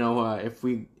wonder, if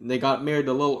they got married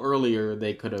a little earlier,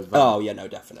 they could have.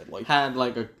 Definitely had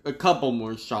like a couple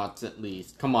more shots at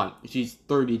least. Come on, she's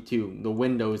 32. The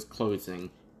window is closing,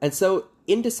 and so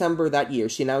in December that year,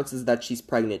 she announces that she's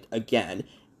pregnant again.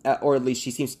 Or at least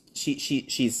she says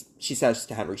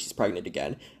to Henry she's pregnant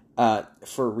again,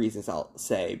 for reasons I'll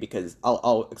say, because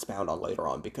I'll expound on later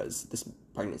on, because this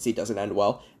pregnancy doesn't end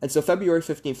well. And so February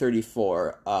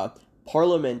 1534,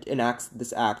 Parliament enacts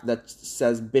this act that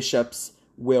says bishops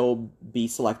will be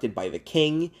selected by the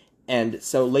king, and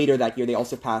so later that year they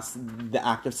also pass the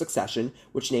Act of Succession,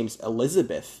 which names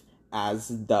Elizabeth as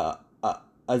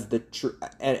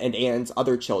and Anne's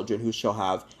other children, who she'll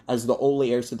have as the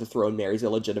only heirs to the throne. Mary's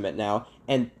illegitimate now,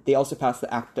 and they also passed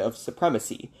the Act of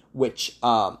Supremacy, which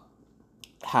says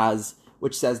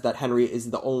that Henry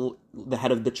is the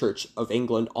head of the Church of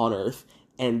England on earth,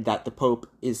 and that the Pope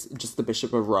is just the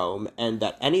Bishop of Rome, and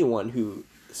that anyone who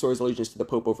swears allegiance to the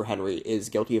Pope over Henry is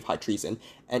guilty of high treason.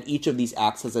 And each of these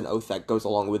acts has an oath that goes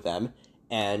along with them,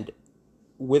 and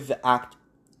with the act.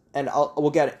 And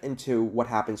we'll get into what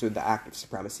happens with the Act of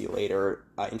Supremacy later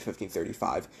in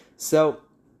 1535. So,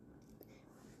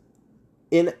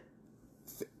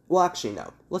 actually,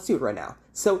 no. Let's do it right now.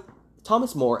 So,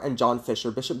 Thomas More and John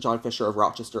Fisher, Bishop John Fisher of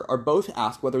Rochester, are both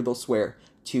asked whether they'll swear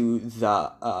to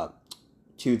the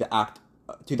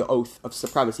oath of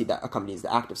supremacy that accompanies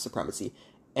the Act of Supremacy.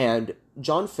 And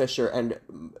John Fisher and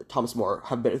Thomas More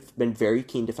have been very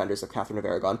keen defenders of Catherine of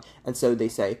Aragon, and so they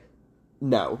say,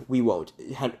 no, we won't.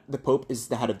 The Pope is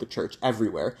the head of the church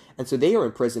everywhere. And so they are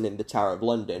imprisoned in the Tower of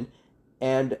London.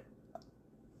 And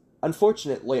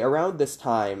unfortunately, around this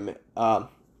time,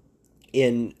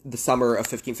 in the summer of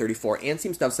 1534, Anne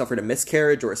seems to have suffered a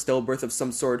miscarriage or a stillbirth of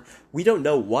some sort. We don't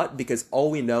know what, because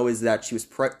all we know is that she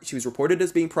was reported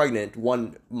as being pregnant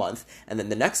 1 month, and then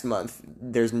the next month,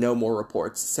 there's no more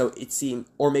reports. So it seemed,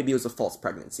 or maybe it was a false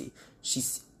pregnancy.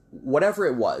 Whatever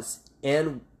it was,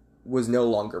 Anne was no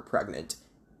longer pregnant,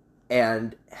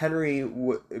 and Henry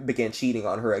began cheating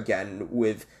on her again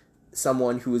with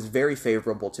someone who was very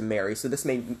favorable to Mary. So this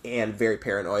made Anne very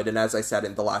paranoid, and as I said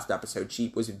in the last episode,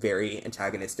 she was very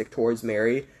antagonistic towards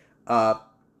Mary. So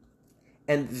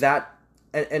in the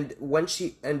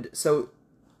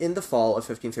fall of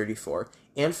 1534,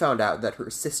 Anne found out that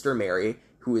her sister Mary,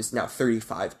 who is now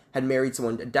 35, had married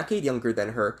someone a decade younger than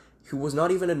her, who was not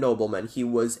even a nobleman. He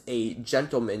was a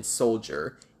gentleman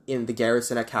soldier in the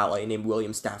garrison at Calais named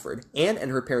William Stafford. Anne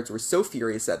and her parents were so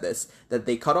furious at this that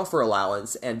they cut off her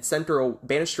allowance and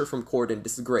banished her from court in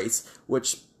disgrace,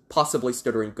 which possibly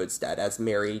stood her in good stead, as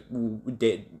Mary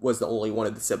was the only one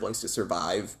of the siblings to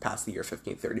survive past the year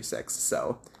 1536.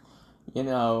 So,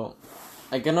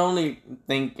 I can only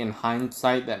think in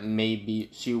hindsight that maybe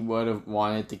she would have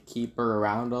wanted to keep her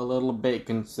around a little bit,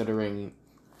 considering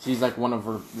she's like one of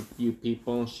her few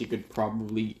people she could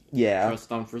probably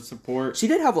trust on for support. She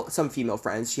did have some female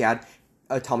friends. She had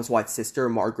Thomas Wyatt's sister,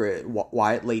 Margaret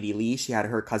Wyatt, Lady Lee. She had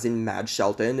her cousin, Madge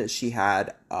Shelton. She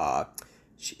had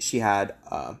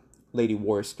Lady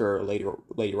Worcester,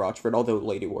 Lady Rochford, although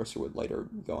Lady Worcester would later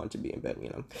go on to be in bed,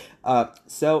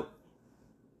 So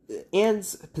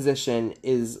Anne's position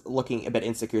is looking a bit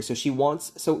insecure.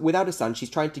 So without a son, she's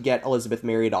trying to get Elizabeth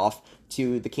married off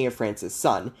to the King of France's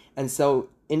son. And so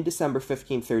in December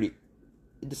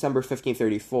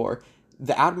 1534,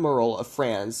 the Admiral of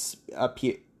France,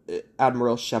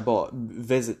 Admiral Chabot,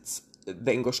 visits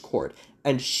the English court,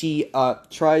 and she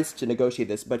tries to negotiate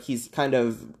this, but he's kind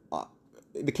of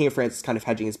the King of France is kind of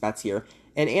hedging his bets here.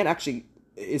 And Anne actually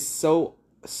is so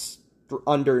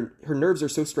her nerves are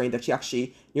so strained that she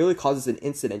actually nearly causes an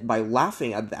incident by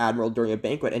laughing at the Admiral during a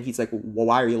banquet, and he's like, well,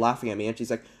 why are you laughing at me? And she's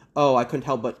like, oh, I couldn't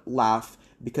help but laugh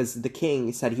because the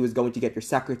king said he was going to get your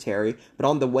secretary, but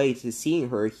on the way to seeing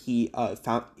her, he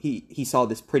saw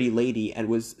this pretty lady and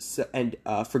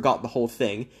forgot the whole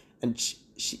thing, and she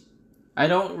I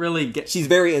don't really get... She's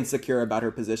very insecure about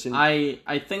her position. I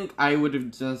think I would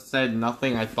have just said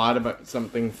nothing. I thought about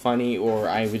something funny, or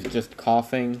I was just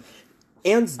coughing.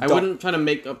 I wouldn't try to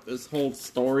make up this whole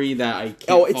story that I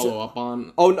can't follow up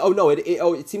on. No,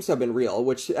 it seems to have been real,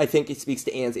 which I think it speaks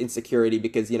to Anne's insecurity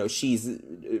because, she's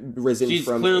she's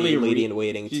from clearly a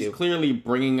lady-in-waiting She's clearly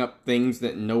bringing up things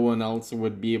that no one else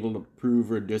would be able to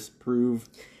prove or disprove.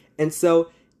 And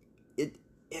so,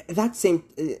 that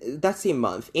same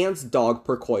month, Anne's dog,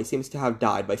 Percoy, seems to have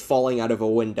died by falling out of a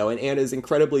window, and Anne is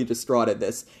incredibly distraught at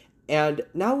this. And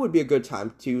now would be a good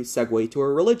time to segue to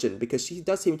her religion, because she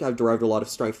does seem to have derived a lot of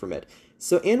strength from it.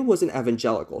 So Anne was an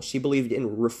evangelical. She believed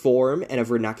in reform and a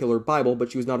vernacular Bible,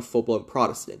 but she was not a full-blown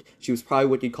Protestant. She was probably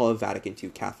what you'd call a Vatican II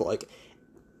Catholic.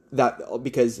 That,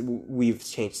 because we've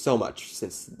changed so much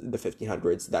since the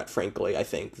 1500s that, frankly, I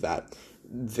think that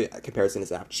the comparison is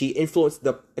apt. She influenced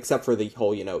except for the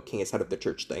whole, king is head of the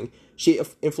church thing, she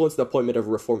influenced the appointment of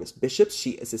reformist bishops.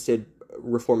 She assisted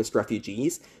reformist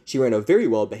refugees. She ran a very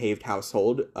well-behaved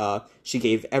household. She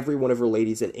gave every one of her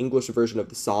ladies an English version of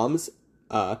the Psalms.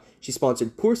 She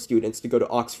sponsored poor students to go to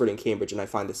Oxford and Cambridge, and I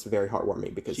find this very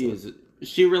heartwarming because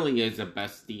she really is a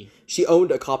bestie. She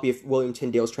owned a copy of William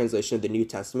Tyndale's translation of the New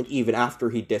Testament, even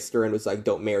after he dissed her and was like,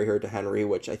 don't marry her to Henry,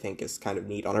 which I think is kind of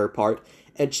neat on her part.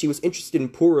 And she was interested in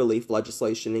poor relief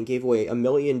legislation and gave away $1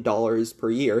 million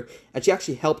per year. And she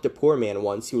actually helped a poor man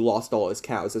once who lost all his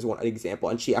cows, as one example.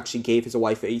 And she actually gave his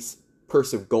wife a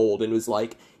purse of gold and was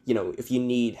like, if you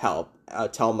need help,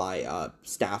 tell my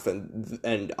staff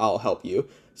and I'll help you.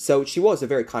 So she was a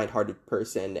very kind-hearted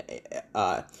person,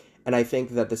 and I think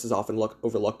that this is often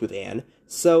overlooked with Anne.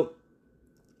 So,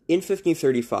 in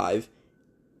 1535,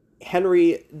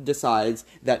 Henry decides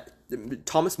that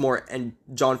Thomas More and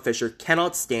John Fisher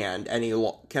cannot stand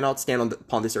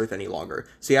upon this earth any longer.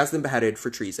 So he has them beheaded for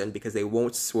treason because they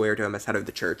won't swear to him as head of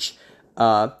the church.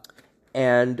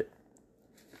 And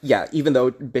yeah, even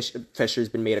though Bishop Fisher's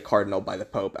been made a cardinal by the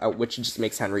Pope, which just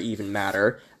makes Henry even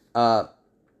madder.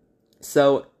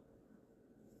 So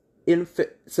in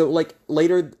September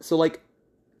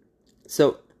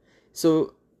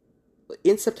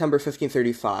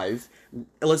 1535,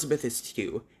 Elizabeth is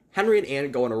 2. Henry and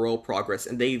Anne go on a royal progress,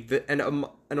 and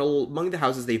among the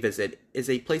houses they visit is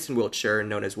a place in Wiltshire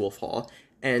known as Wolf Hall,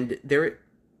 and the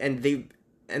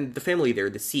family there,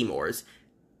 the Seymours,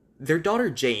 their daughter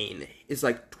Jane is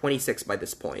like 26 by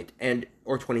this point,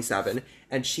 or 27,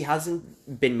 and she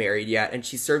hasn't been married yet, and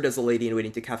she served as a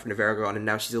lady-in-waiting to Catherine of Aragon, and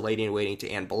now she's a lady-in-waiting to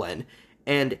Anne Boleyn.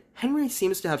 And Henry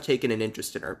seems to have taken an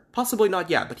interest in her. Possibly not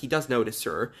yet, but he does notice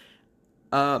her.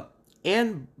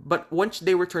 But once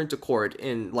they return to court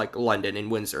in, London,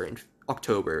 in Windsor, in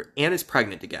October, Anne is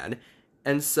pregnant again.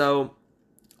 And so,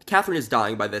 Catherine is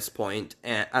dying by this point,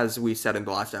 as we said in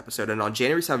the last episode, and on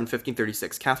January 7,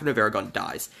 1536, Catherine of Aragon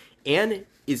dies. Anne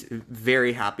is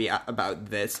very happy about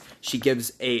this. She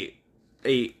gives a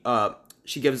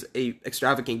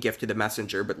extravagant gift to the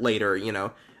messenger, but later,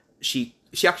 she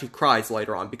actually cries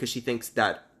later on because she thinks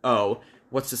that,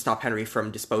 what's to stop Henry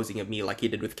from disposing of me like he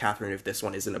did with Catherine if this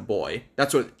one isn't a boy?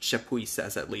 That's what Chapuis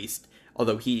says, at least,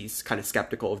 although he's kind of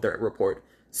skeptical of the report.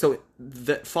 So,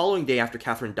 the following day after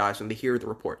Catherine dies, when they hear the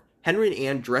report, Henry and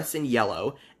Anne dress in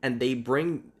yellow, and they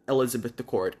bring Elizabeth to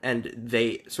court, and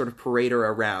they sort of parade her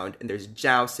around, and there's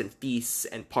jousts and feasts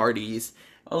and parties.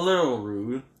 A little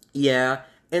rude. Yeah,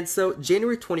 and so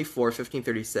January 24,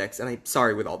 1536, and I'm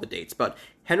sorry with all the dates, but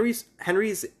Henry's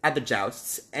at the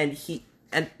jousts,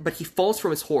 but he falls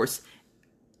from his horse,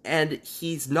 and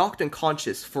he's knocked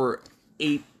unconscious for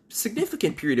a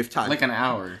significant period of time. Like an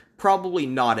hour. Probably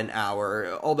not an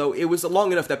hour, although it was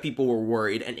long enough that people were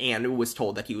worried, and Anne was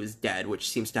told that he was dead, which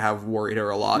seems to have worried her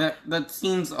a lot. That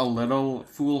seems a little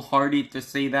foolhardy to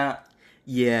say that.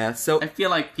 Yeah, so... I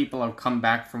feel like people have come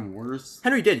back from worse.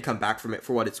 Henry did come back from it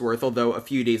for what it's worth, although a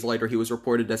few days later he was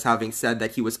reported as having said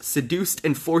that he was seduced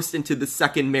and forced into the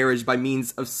second marriage by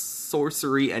means of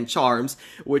sorcery and charms,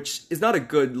 which is not a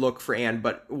good look for Anne,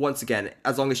 but once again,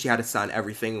 as long as she had a son,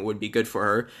 everything would be good for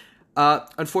her.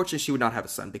 Unfortunately, she would not have a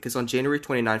son, because on January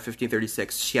 29,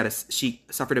 1536, she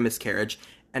suffered a miscarriage,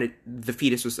 and the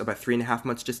fetus was about 3.5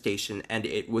 months gestation, and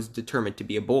it was determined to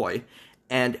be a boy.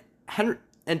 And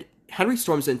Henry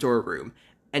storms into her room,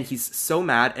 and he's so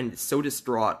mad and so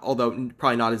distraught, although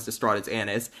probably not as distraught as Anne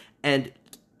is, and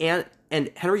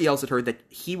Henry yells at her that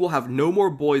he will have no more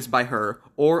boys by her,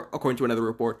 or, according to another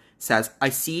report, says, "I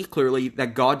see clearly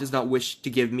that God does not wish to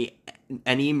give me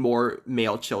any more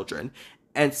male children."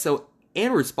 And so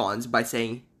Anne responds by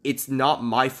saying, "It's not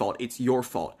my fault, it's your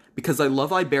fault. Because the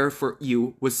love I bear for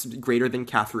you was greater than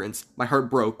Catherine's. My heart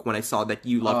broke when I saw that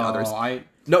you loved others."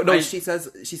 She says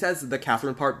the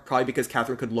Catherine part, probably because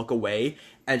Catherine could look away,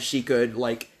 and she could,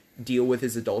 deal with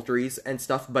his adulteries and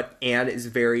stuff, but Anne is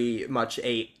very much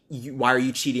why are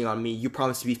you cheating on me? You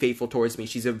promised to be faithful towards me.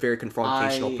 She's a very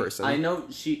confrontational person. I know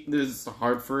this is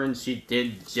hard for her, and she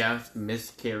did just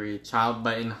miscarry a child,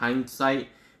 but in hindsight,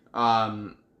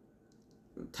 telling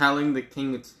the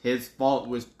king it's his fault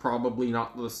was probably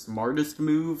not the smartest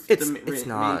move to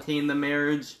maintain the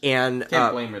marriage. And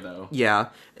can't blame her, though. Yeah.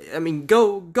 I mean,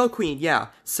 go queen, yeah.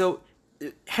 So,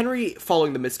 Henry,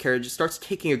 following the miscarriage, starts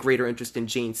taking a greater interest in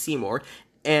Jane Seymour,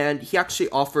 and he actually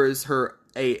offers her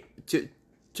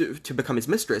to become his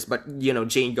mistress, but,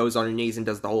 Jane goes on her knees and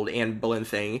does the whole Anne Boleyn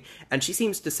thing, and she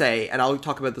seems to say, and I'll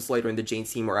talk about this later in the Jane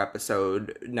Seymour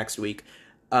episode next week,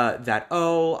 that,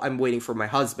 I'm waiting for my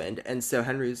husband, and so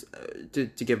Henry's, to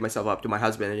give myself up to my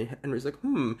husband, and Henry's like,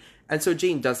 and so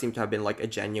Jane does seem to have been, a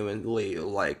genuinely,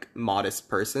 modest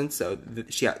person, so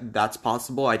that's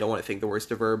possible. I don't want to think the worst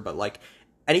of her, but,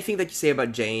 anything that you say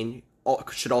about Jane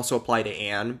should also apply to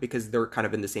Anne, because they're kind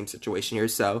of in the same situation here,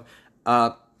 so,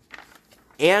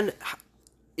 Anne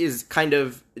is kind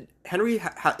of... Henry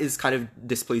is kind of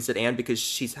displeased at Anne because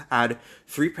she's had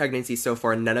 3 pregnancies so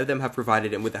far, and none of them have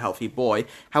provided him with a healthy boy.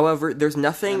 However, there's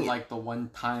nothing... And, the one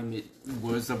time it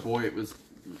was a boy, it was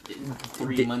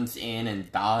 3 months in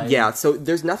and died. Yeah, so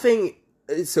there's nothing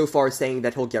so far saying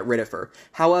that he'll get rid of her.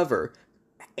 However,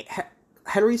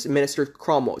 Henry's minister,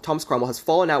 Thomas Cromwell, has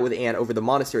fallen out with Anne over the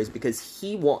monasteries because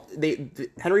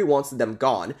Henry wants them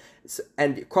gone,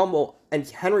 and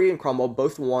Henry and Cromwell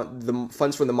both want the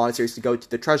funds from the monasteries to go to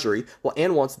the treasury, while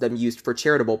Anne wants them used for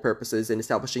charitable purposes in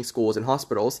establishing schools and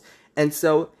hospitals. And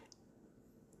so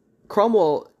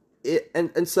Cromwell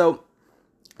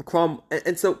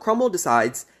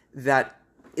decides that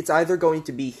it's either going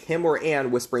to be him or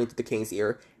Anne whispering to the king's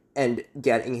ear and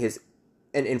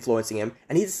influencing him,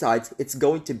 and he decides it's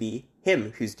going to be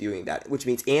him who's doing that, which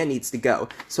means Anne needs to go.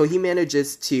 So he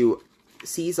manages to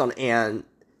seize on Anne.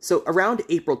 So around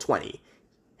April 20,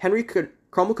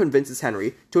 Cromwell convinces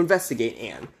Henry to investigate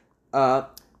Anne,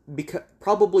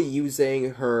 probably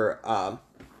using her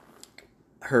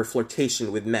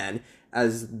flirtation with men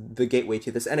as the gateway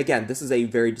to this. And again, this is a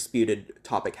very disputed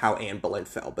topic, how Anne Boleyn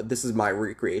fell, but this is my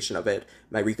recreation of it,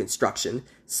 my reconstruction.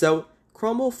 So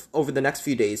Cromwell, over the next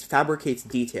few days, fabricates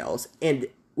details,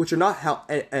 which are not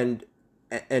and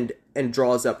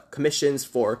draws up commissions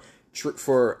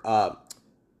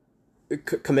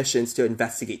commissions to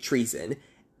investigate treason,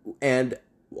 and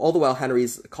all the while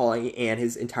Henry's calling Anne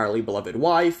his entirely beloved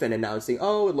wife and announcing,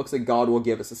 it looks like God will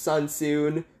give us a son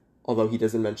soon, although he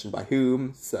doesn't mention by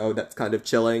whom, so that's kind of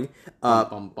chilling.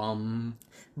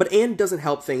 But Anne doesn't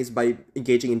help things by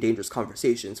engaging in dangerous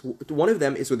conversations. One of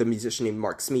them is with a musician named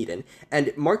Mark Smeaton,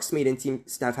 and Mark Smeaton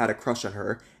seems to have had a crush on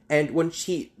her, and when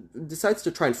she decides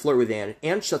to try and flirt with Anne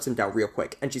shuts him down real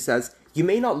quick, and she says, "You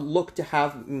may not look to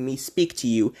have me speak to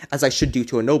you as I should do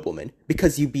to a nobleman,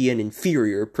 because you be an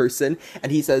inferior person."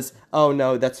 And he says, "Oh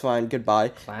no, that's fine, goodbye."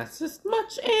 Classist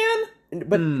much, Anne?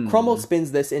 But Cromwell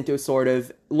spins this into a sort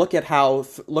of, look at how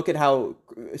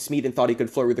Smeaton thought he could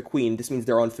flirt with the queen. This means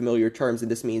they're on familiar terms,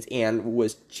 and this means Anne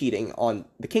was cheating on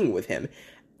the king with him.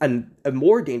 And a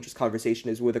more dangerous conversation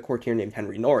is with a courtier named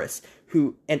Henry Norris,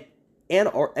 who, and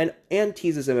Anne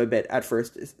teases him a bit at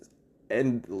first,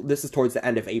 and this is towards the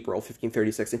end of April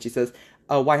 1536, and she says,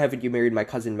 "Why haven't you married my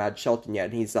cousin Mad Shelton yet?"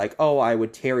 And he's like, "I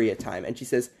would tarry a time." And she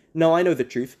says, "No, I know the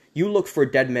truth. You look for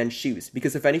dead men's shoes,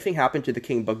 because if anything happened to the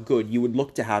king but good, you would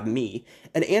look to have me."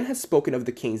 And Anne has spoken of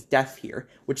the king's death here,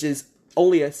 which is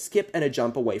only a skip and a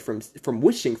jump away from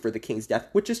wishing for the king's death,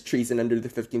 which is treason under the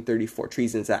 1534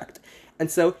 Treasons Act. And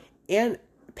so Anne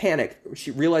panicked.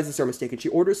 She realizes her mistake, and she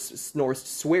orders Norris to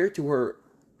swear to her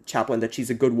chaplain that she's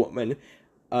a good woman.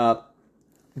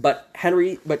 But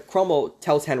Cromwell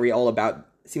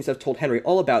seems to have told Henry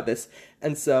all about this,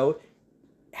 and so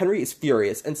Henry is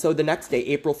furious, and so the next day,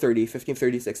 April 30,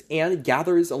 1536, Anne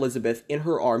gathers Elizabeth in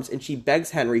her arms, and she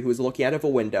begs Henry, who is looking out of a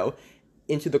window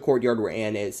into the courtyard where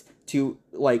Anne is, to,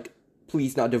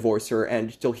 please not divorce her,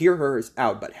 and she'll hear her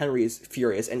out, but Henry is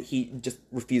furious, and he just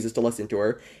refuses to listen to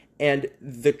her. And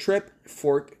the trip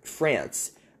for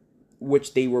France,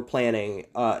 which they were planning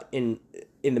in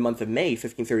the month of May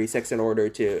 1536 in order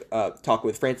to talk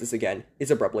with Francis again,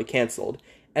 is abruptly cancelled.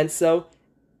 And so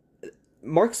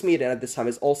Mark Smeaton at this time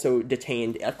is also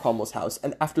detained at Cromwell's house,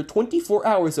 and after 24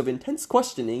 hours of intense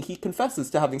questioning, he confesses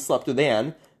to having slept with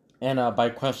Anne. And by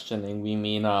questioning, we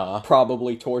mean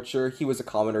probably torture. He was a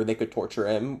commoner, they could torture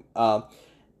him,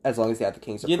 as long as they had the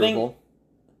king's approval.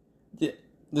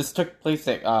 This took place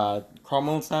at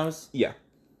Cromwell's house? Yeah.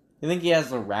 You think he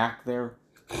has a rack there?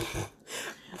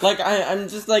 I'm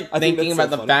just, thinking about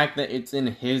the fact that it's in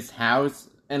his house,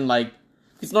 and,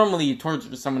 because normally you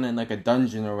torture someone in, a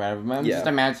dungeon or whatever, but I'm just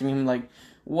imagining him,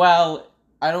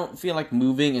 I don't feel like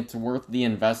moving, it's worth the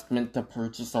investment to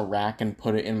purchase a rack and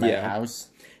put it in my house.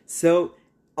 So,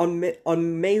 on May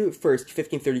 1st,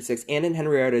 1536, Anne and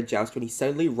Henrietta joust when he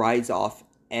suddenly rides off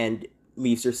and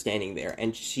leaves her standing there,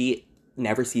 and she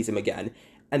never sees him again.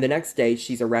 And the next day,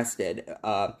 she's arrested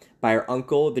by her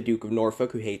uncle, the Duke of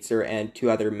Norfolk, who hates her, and 2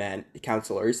 other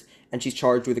counselors, and she's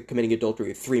charged with committing adultery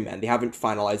with 3 men. They haven't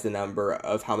finalized the number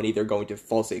of how many they're going to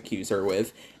falsely accuse her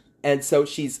with. And so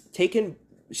she's given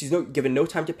no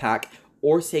time to pack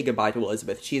or say goodbye to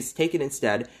Elizabeth. She is taken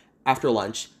instead, after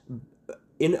lunch,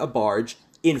 in a barge,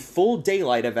 in full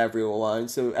daylight of everyone,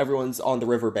 so everyone's on the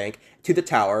riverbank, to the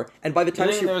Tower, and by the time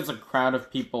there was a crowd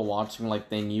of people watching like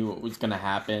they knew what was going to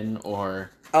happen, or...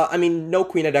 no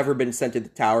queen had ever been sent to the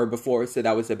Tower before, so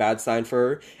that was a bad sign for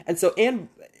her. And so Anne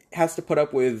has to put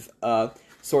up with,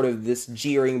 sort of this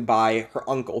jeering by her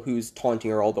uncle, who's taunting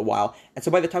her all the while. And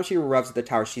so by the time she arrives at the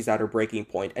Tower, she's at her breaking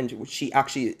point, and she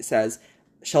actually says,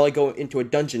 "Shall I go into a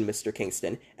dungeon, Mr.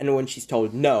 Kingston?" And when she's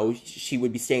told no, she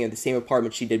would be staying in the same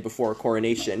apartment she did before her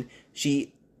coronation,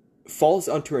 she falls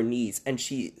onto her knees, and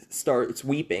she starts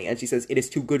weeping, and she says, "It is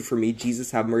too good for me,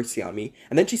 Jesus have mercy on me."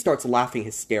 And then she starts laughing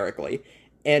hysterically.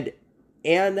 And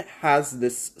Anne has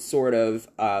this sort of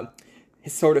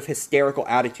hysterical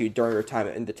attitude during her time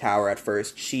in the Tower at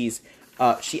first. She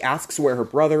asks where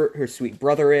her sweet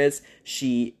brother is.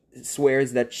 She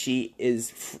swears that she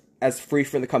is as free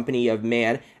from the company of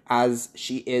man as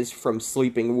she is from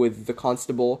sleeping with the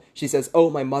constable. She says, "Oh,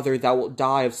 my mother, thou wilt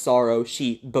die of sorrow."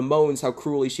 She bemoans how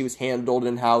cruelly she was handled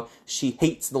and how she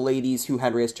hates the ladies who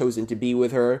Henry has chosen to be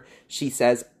with her. She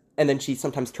says, and then she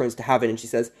sometimes turns to heaven and she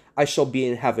says, "I shall be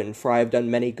in heaven, for I have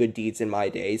done many good deeds in my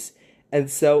days."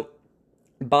 And so,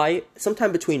 by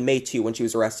sometime between May 2, when she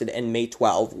was arrested, and May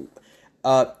 12,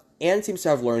 Anne seems to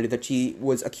have learned that she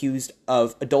was accused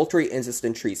of adultery, incest,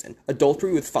 and treason.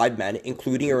 Adultery with 5 men,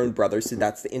 including her own brother, so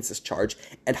that's the incest charge,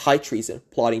 and high treason,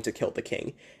 plotting to kill the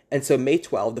king. And so May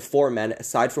 12, the 4 men,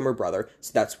 aside from her brother, so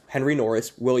that's Henry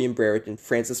Norris, William Brereton,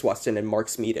 Francis Weston, and Mark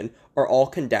Smeaton, are all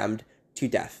condemned to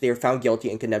death. They are found guilty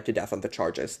and condemned to death on the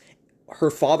charges. Her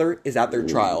father is at their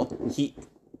trial. He,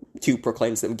 too,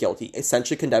 proclaims them guilty,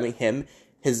 essentially condemning him,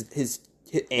 his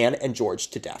Anne, and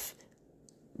George to death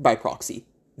by proxy.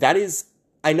 That is,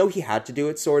 I know he had to do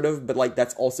it, sort of, but, like,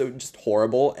 that's also just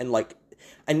horrible, and, like,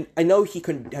 I know he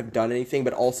couldn't have done anything,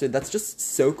 but also, that's just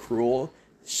so cruel.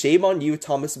 Shame on you,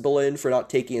 Thomas Boleyn, for not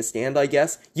taking a stand, I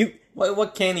guess.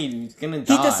 What can he do? He's gonna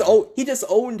die. He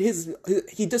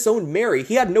disowned Mary.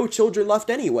 He had no children left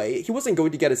anyway. He wasn't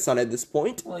going to get a son at this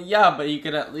point. Well, yeah, but he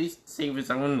could at least save his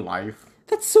own life.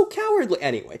 That's so cowardly.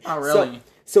 Anyway. Oh, really?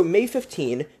 So May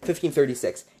 15,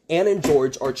 1536, Anne and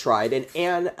George are tried, and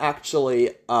Anne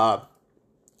actually, a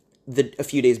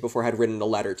few days before, had written a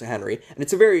letter to Henry, and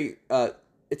it's a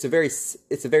very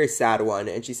sad one,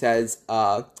 and she says,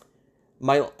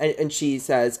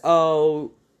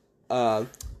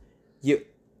 you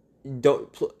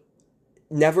don't,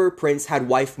 never prince had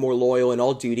wife more loyal in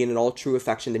all duty and in all true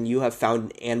affection than you have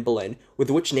found in Anne Boleyn, with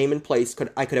which name and place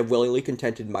I could have willingly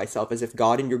contented myself, as if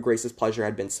God in your grace's pleasure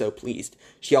had been so pleased.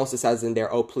 She also says in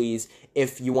there, "Oh, please,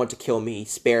 if you want to kill me,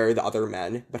 spare the other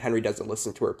men," but Henry doesn't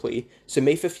listen to her plea. So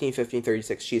May 15,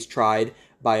 1536, she is tried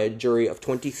by a jury of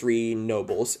 23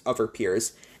 nobles of her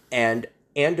peers, and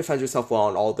Anne defends herself well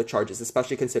on all the charges,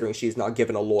 especially considering she is not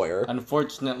given a lawyer.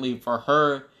 Unfortunately for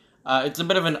her, it's a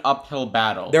bit of an uphill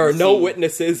battle. There are no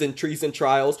witnesses in treason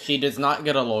trials. She does not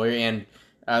get a lawyer, and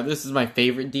this is my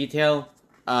favorite detail.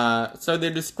 So they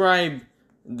describe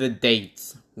the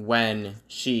dates when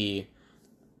she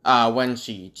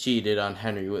cheated on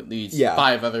Henry with these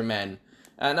 5 other men.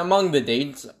 And among the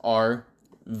dates are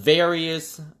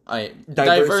various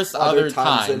diverse other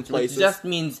times, which just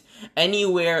means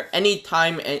anywhere,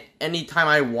 anytime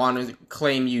I want to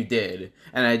claim you did,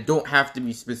 and I don't have to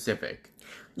be specific.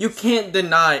 You can't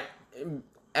deny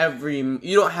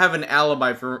you don't have an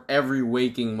alibi for every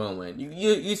waking moment.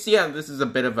 You see how this is a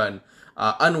bit of an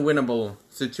unwinnable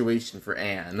situation for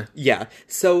Anne. Yeah,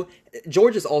 so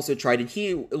George is also tried, and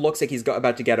he looks like he's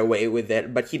about to get away with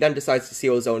it, but he then decides to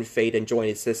seal his own fate and join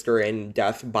his sister in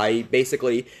death by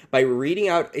reading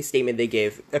out a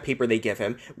paper they give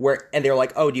him, and they're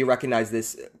like, "Oh, do you recognize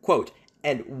this quote?"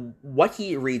 And what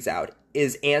he reads out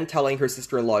is Anne telling her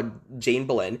sister-in-law, Jane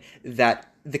Boleyn, that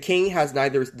the king has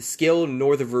neither the skill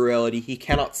nor the virility. He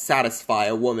cannot satisfy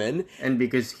a woman. And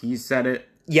because he said it?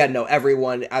 Yeah, no,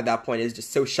 everyone at that point is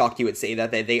just so shocked he would say that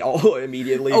they all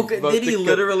immediately did he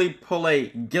literally pull a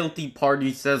guilty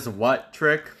party says what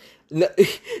trick?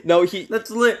 No, he...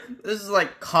 This is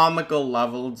like comical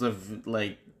levels of,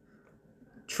 like,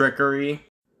 trickery.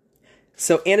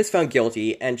 So Anne is found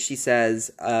guilty, and she says,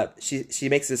 she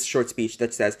makes this short speech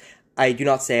that says, I do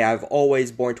not say I've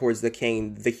always borne towards the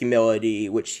king the humility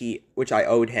which I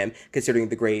owed him, considering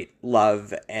the great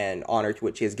love and honor to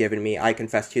which he has given me. I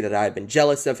confess to you that I have been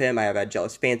jealous of him, I have had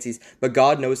jealous fancies, but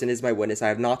God knows and is my witness, I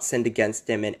have not sinned against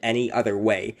him in any other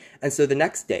way. And so the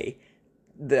next day,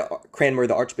 Cranmer,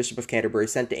 the Archbishop of Canterbury,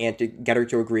 sent to Anne to get her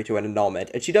to agree to an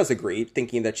annulment, and she does agree,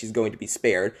 thinking that she's going to be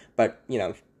spared, but,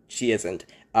 she isn't.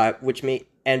 And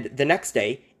the next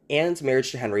day, Anne's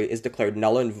marriage to Henry is declared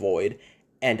null and void,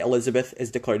 and Elizabeth is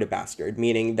declared a bastard,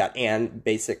 meaning that Anne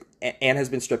has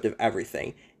been stripped of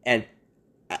everything. And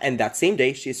that same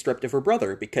day, she is stripped of her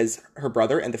brother, because her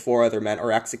brother and the 4 other men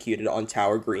are executed on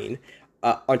Tower Green,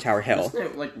 on Tower Hill.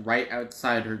 Isn't it, right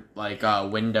outside her,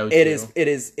 window, too? It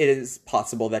is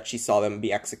possible that she saw them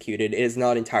be executed. It is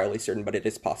not entirely certain, but it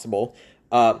is possible.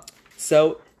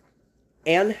 So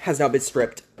Anne has now been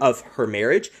stripped of her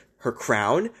marriage, her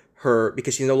crown,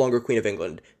 because she's no longer Queen of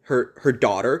England, her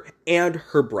daughter, and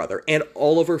her brother, and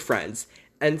all of her friends.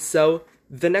 And so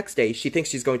the next day, she thinks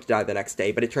she's going to die the next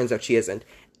day, but it turns out she isn't.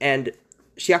 And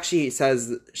she actually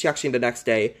the next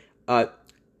day,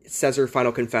 says her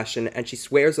final confession, and she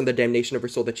swears on the damnation of her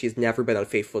soul that she has never been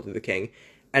unfaithful to the king.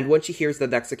 And when she hears that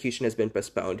the execution has been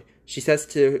postponed, she says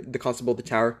to the constable of the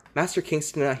tower, Master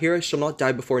Kingston, I hear I shall not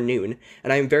die before noon,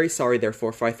 and I am very sorry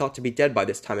therefore, for I thought to be dead by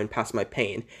this time and past my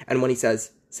pain. And when he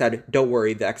said, don't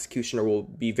worry, the executioner will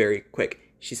be very quick,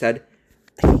 she said,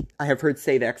 I have heard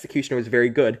say the executioner was very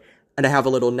good, and I have a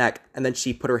little neck. And then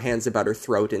she put her hands about her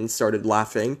throat and started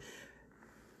laughing.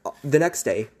 The next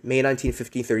day, May 19,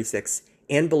 1536,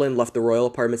 Anne Boleyn left the royal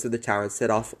apartments of the Tower and set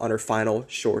off on her final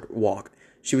short walk.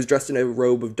 She was dressed in a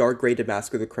robe of dark grey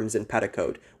damask with a crimson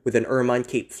petticoat, with an ermine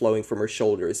cape flowing from her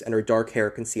shoulders, and her dark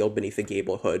hair concealed beneath a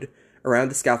gable hood. Around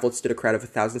the scaffold stood a crowd of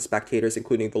 1,000 spectators,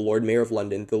 including the Lord Mayor of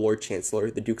London, the Lord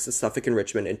Chancellor, the Dukes of Suffolk and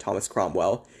Richmond, and Thomas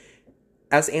Cromwell.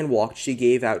 As Anne walked, she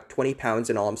gave out £20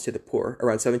 in alms to the poor,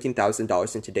 around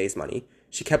 $17,000 in today's money.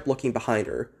 She kept looking behind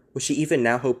her. Was she even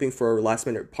now hoping for a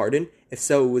last-minute pardon? If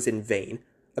so, it was in vain.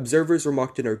 Observers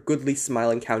remarked on her goodly,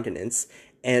 smiling countenance,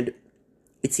 and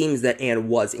it seems that Anne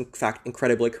was, in fact,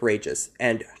 incredibly courageous,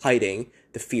 and hiding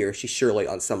the fear she surely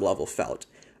on some level felt.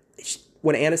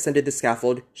 When Anne ascended the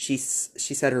scaffold, she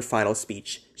said her final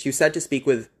speech. She was said to speak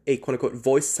with a quote-unquote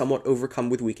voice somewhat overcome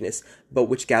with weakness, but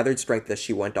which gathered strength as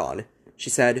she went on.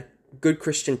 She said, Good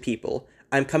Christian people,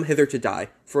 I am come hither to die,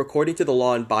 for according to the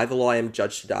law and by the law I am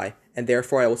judged to die, and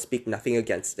therefore I will speak nothing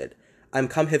against it. I am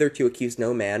come hither to accuse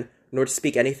no man, nor to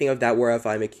speak anything of that whereof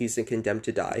I am accused and condemned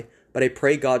to die. But I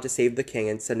pray God to save the king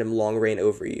and send him long reign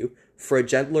over you. For a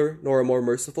gentler nor a more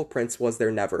merciful prince was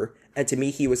there never, and to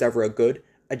me he was ever a good,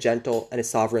 a gentle, and a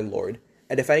sovereign lord.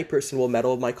 And if any person will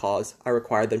meddle with my cause, I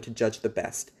require them to judge the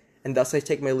best. And thus I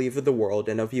take my leave of the world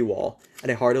and of you all,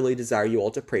 and I heartily desire you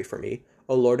all to pray for me.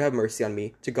 O Lord, have mercy on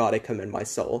me. To God I commend my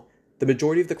soul. The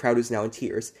majority of the crowd was now in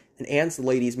tears, and Anne's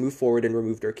ladies moved forward and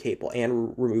removed her cape, while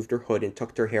Anne removed her hood and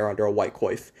tucked her hair under a white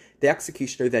coif. The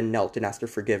executioner then knelt and asked her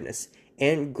forgiveness.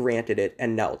 Anne granted it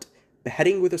and knelt.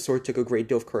 Beheading with a sword took a great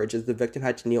deal of courage, as the victim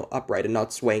had to kneel upright and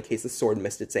not sway in case the sword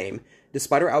missed its aim.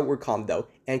 Despite her outward calm, though,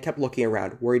 Anne kept looking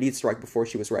around, worried he'd strike before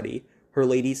she was ready. Her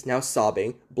ladies, now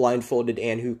sobbing, blindfolded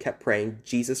Anne, who kept praying,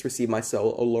 Jesus, receive my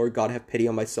soul. O Lord God, have pity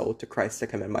on my soul. To Christ I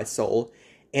commend my soul.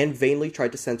 Anne vainly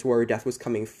tried to sense where her death was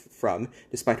coming from,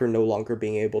 despite her no longer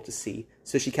being able to see,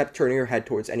 so she kept turning her head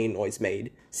towards any noise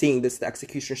made. Seeing this, the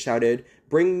executioner shouted,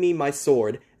 Bring me my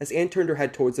sword. As Anne turned her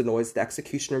head towards the noise, the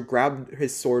executioner grabbed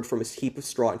his sword from a heap of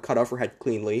straw and cut off her head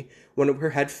cleanly. When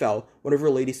her head fell, one of her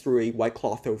ladies threw a white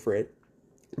cloth over it,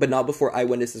 but not before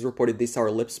eyewitnesses reported they saw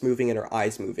her lips moving and her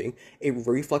eyes moving, a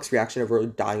reflex reaction of her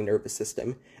dying nervous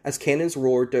system. As cannons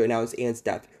roared to announce Anne's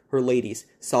death, her ladies,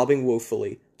 sobbing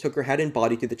woefully, took her head and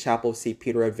body to the chapel of St.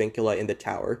 Peter of Vincula in the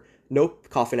Tower. No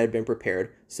coffin had been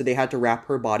prepared, so they had to wrap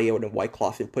her body in a white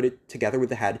cloth and put it together with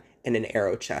the head in an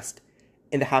arrow chest.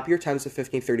 In the happier times of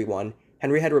 1531,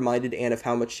 Henry had reminded Anne of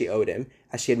how much she owed him,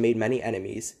 as she had made many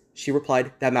enemies. She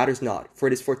replied, That matters not, for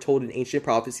it is foretold in ancient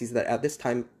prophecies that at this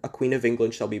time a queen of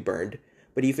England shall be burned.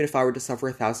 But even if I were to suffer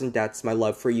 1,000 deaths, my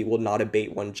love for you will not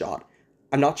abate one jot.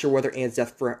 I'm not sure whether Anne's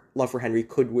love for Henry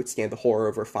could withstand the horror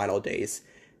of her final days.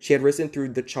 She had risen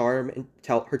through her charm,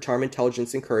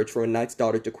 intelligence, and courage from a knight's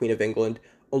daughter to Queen of England,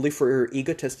 only for her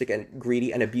egotistic and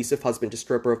greedy and abusive husband to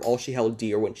strip her of all she held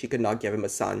dear when she could not give him a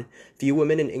son. Few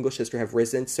women in English history have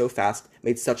risen so fast,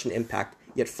 made such an impact,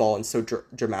 yet fallen so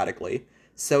dramatically.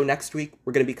 So next week,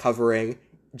 we're going to be covering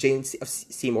Jane of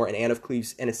Seymour and Anne of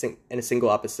Cleves in a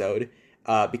single episode,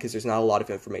 because there's not a lot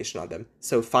of information on them.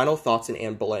 So final thoughts on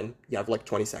Anne Boleyn. You have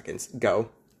 20 seconds.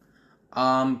 Go.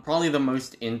 Probably the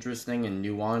most interesting and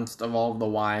nuanced of all the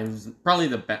wives. Probably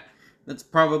the best. That's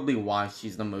probably why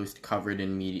she's the most covered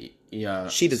in media.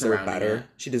 She deserved better.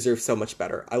 She deserves so much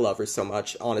better. I love her so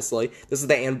much, honestly. This is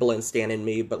the Anne Boleyn stan in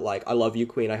me, but, like, I love you,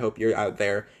 Queen. I hope you're out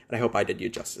there, and I hope I did you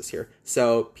justice here.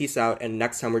 So, peace out, and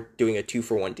next time we're doing a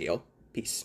 2-for-1 deal. Peace.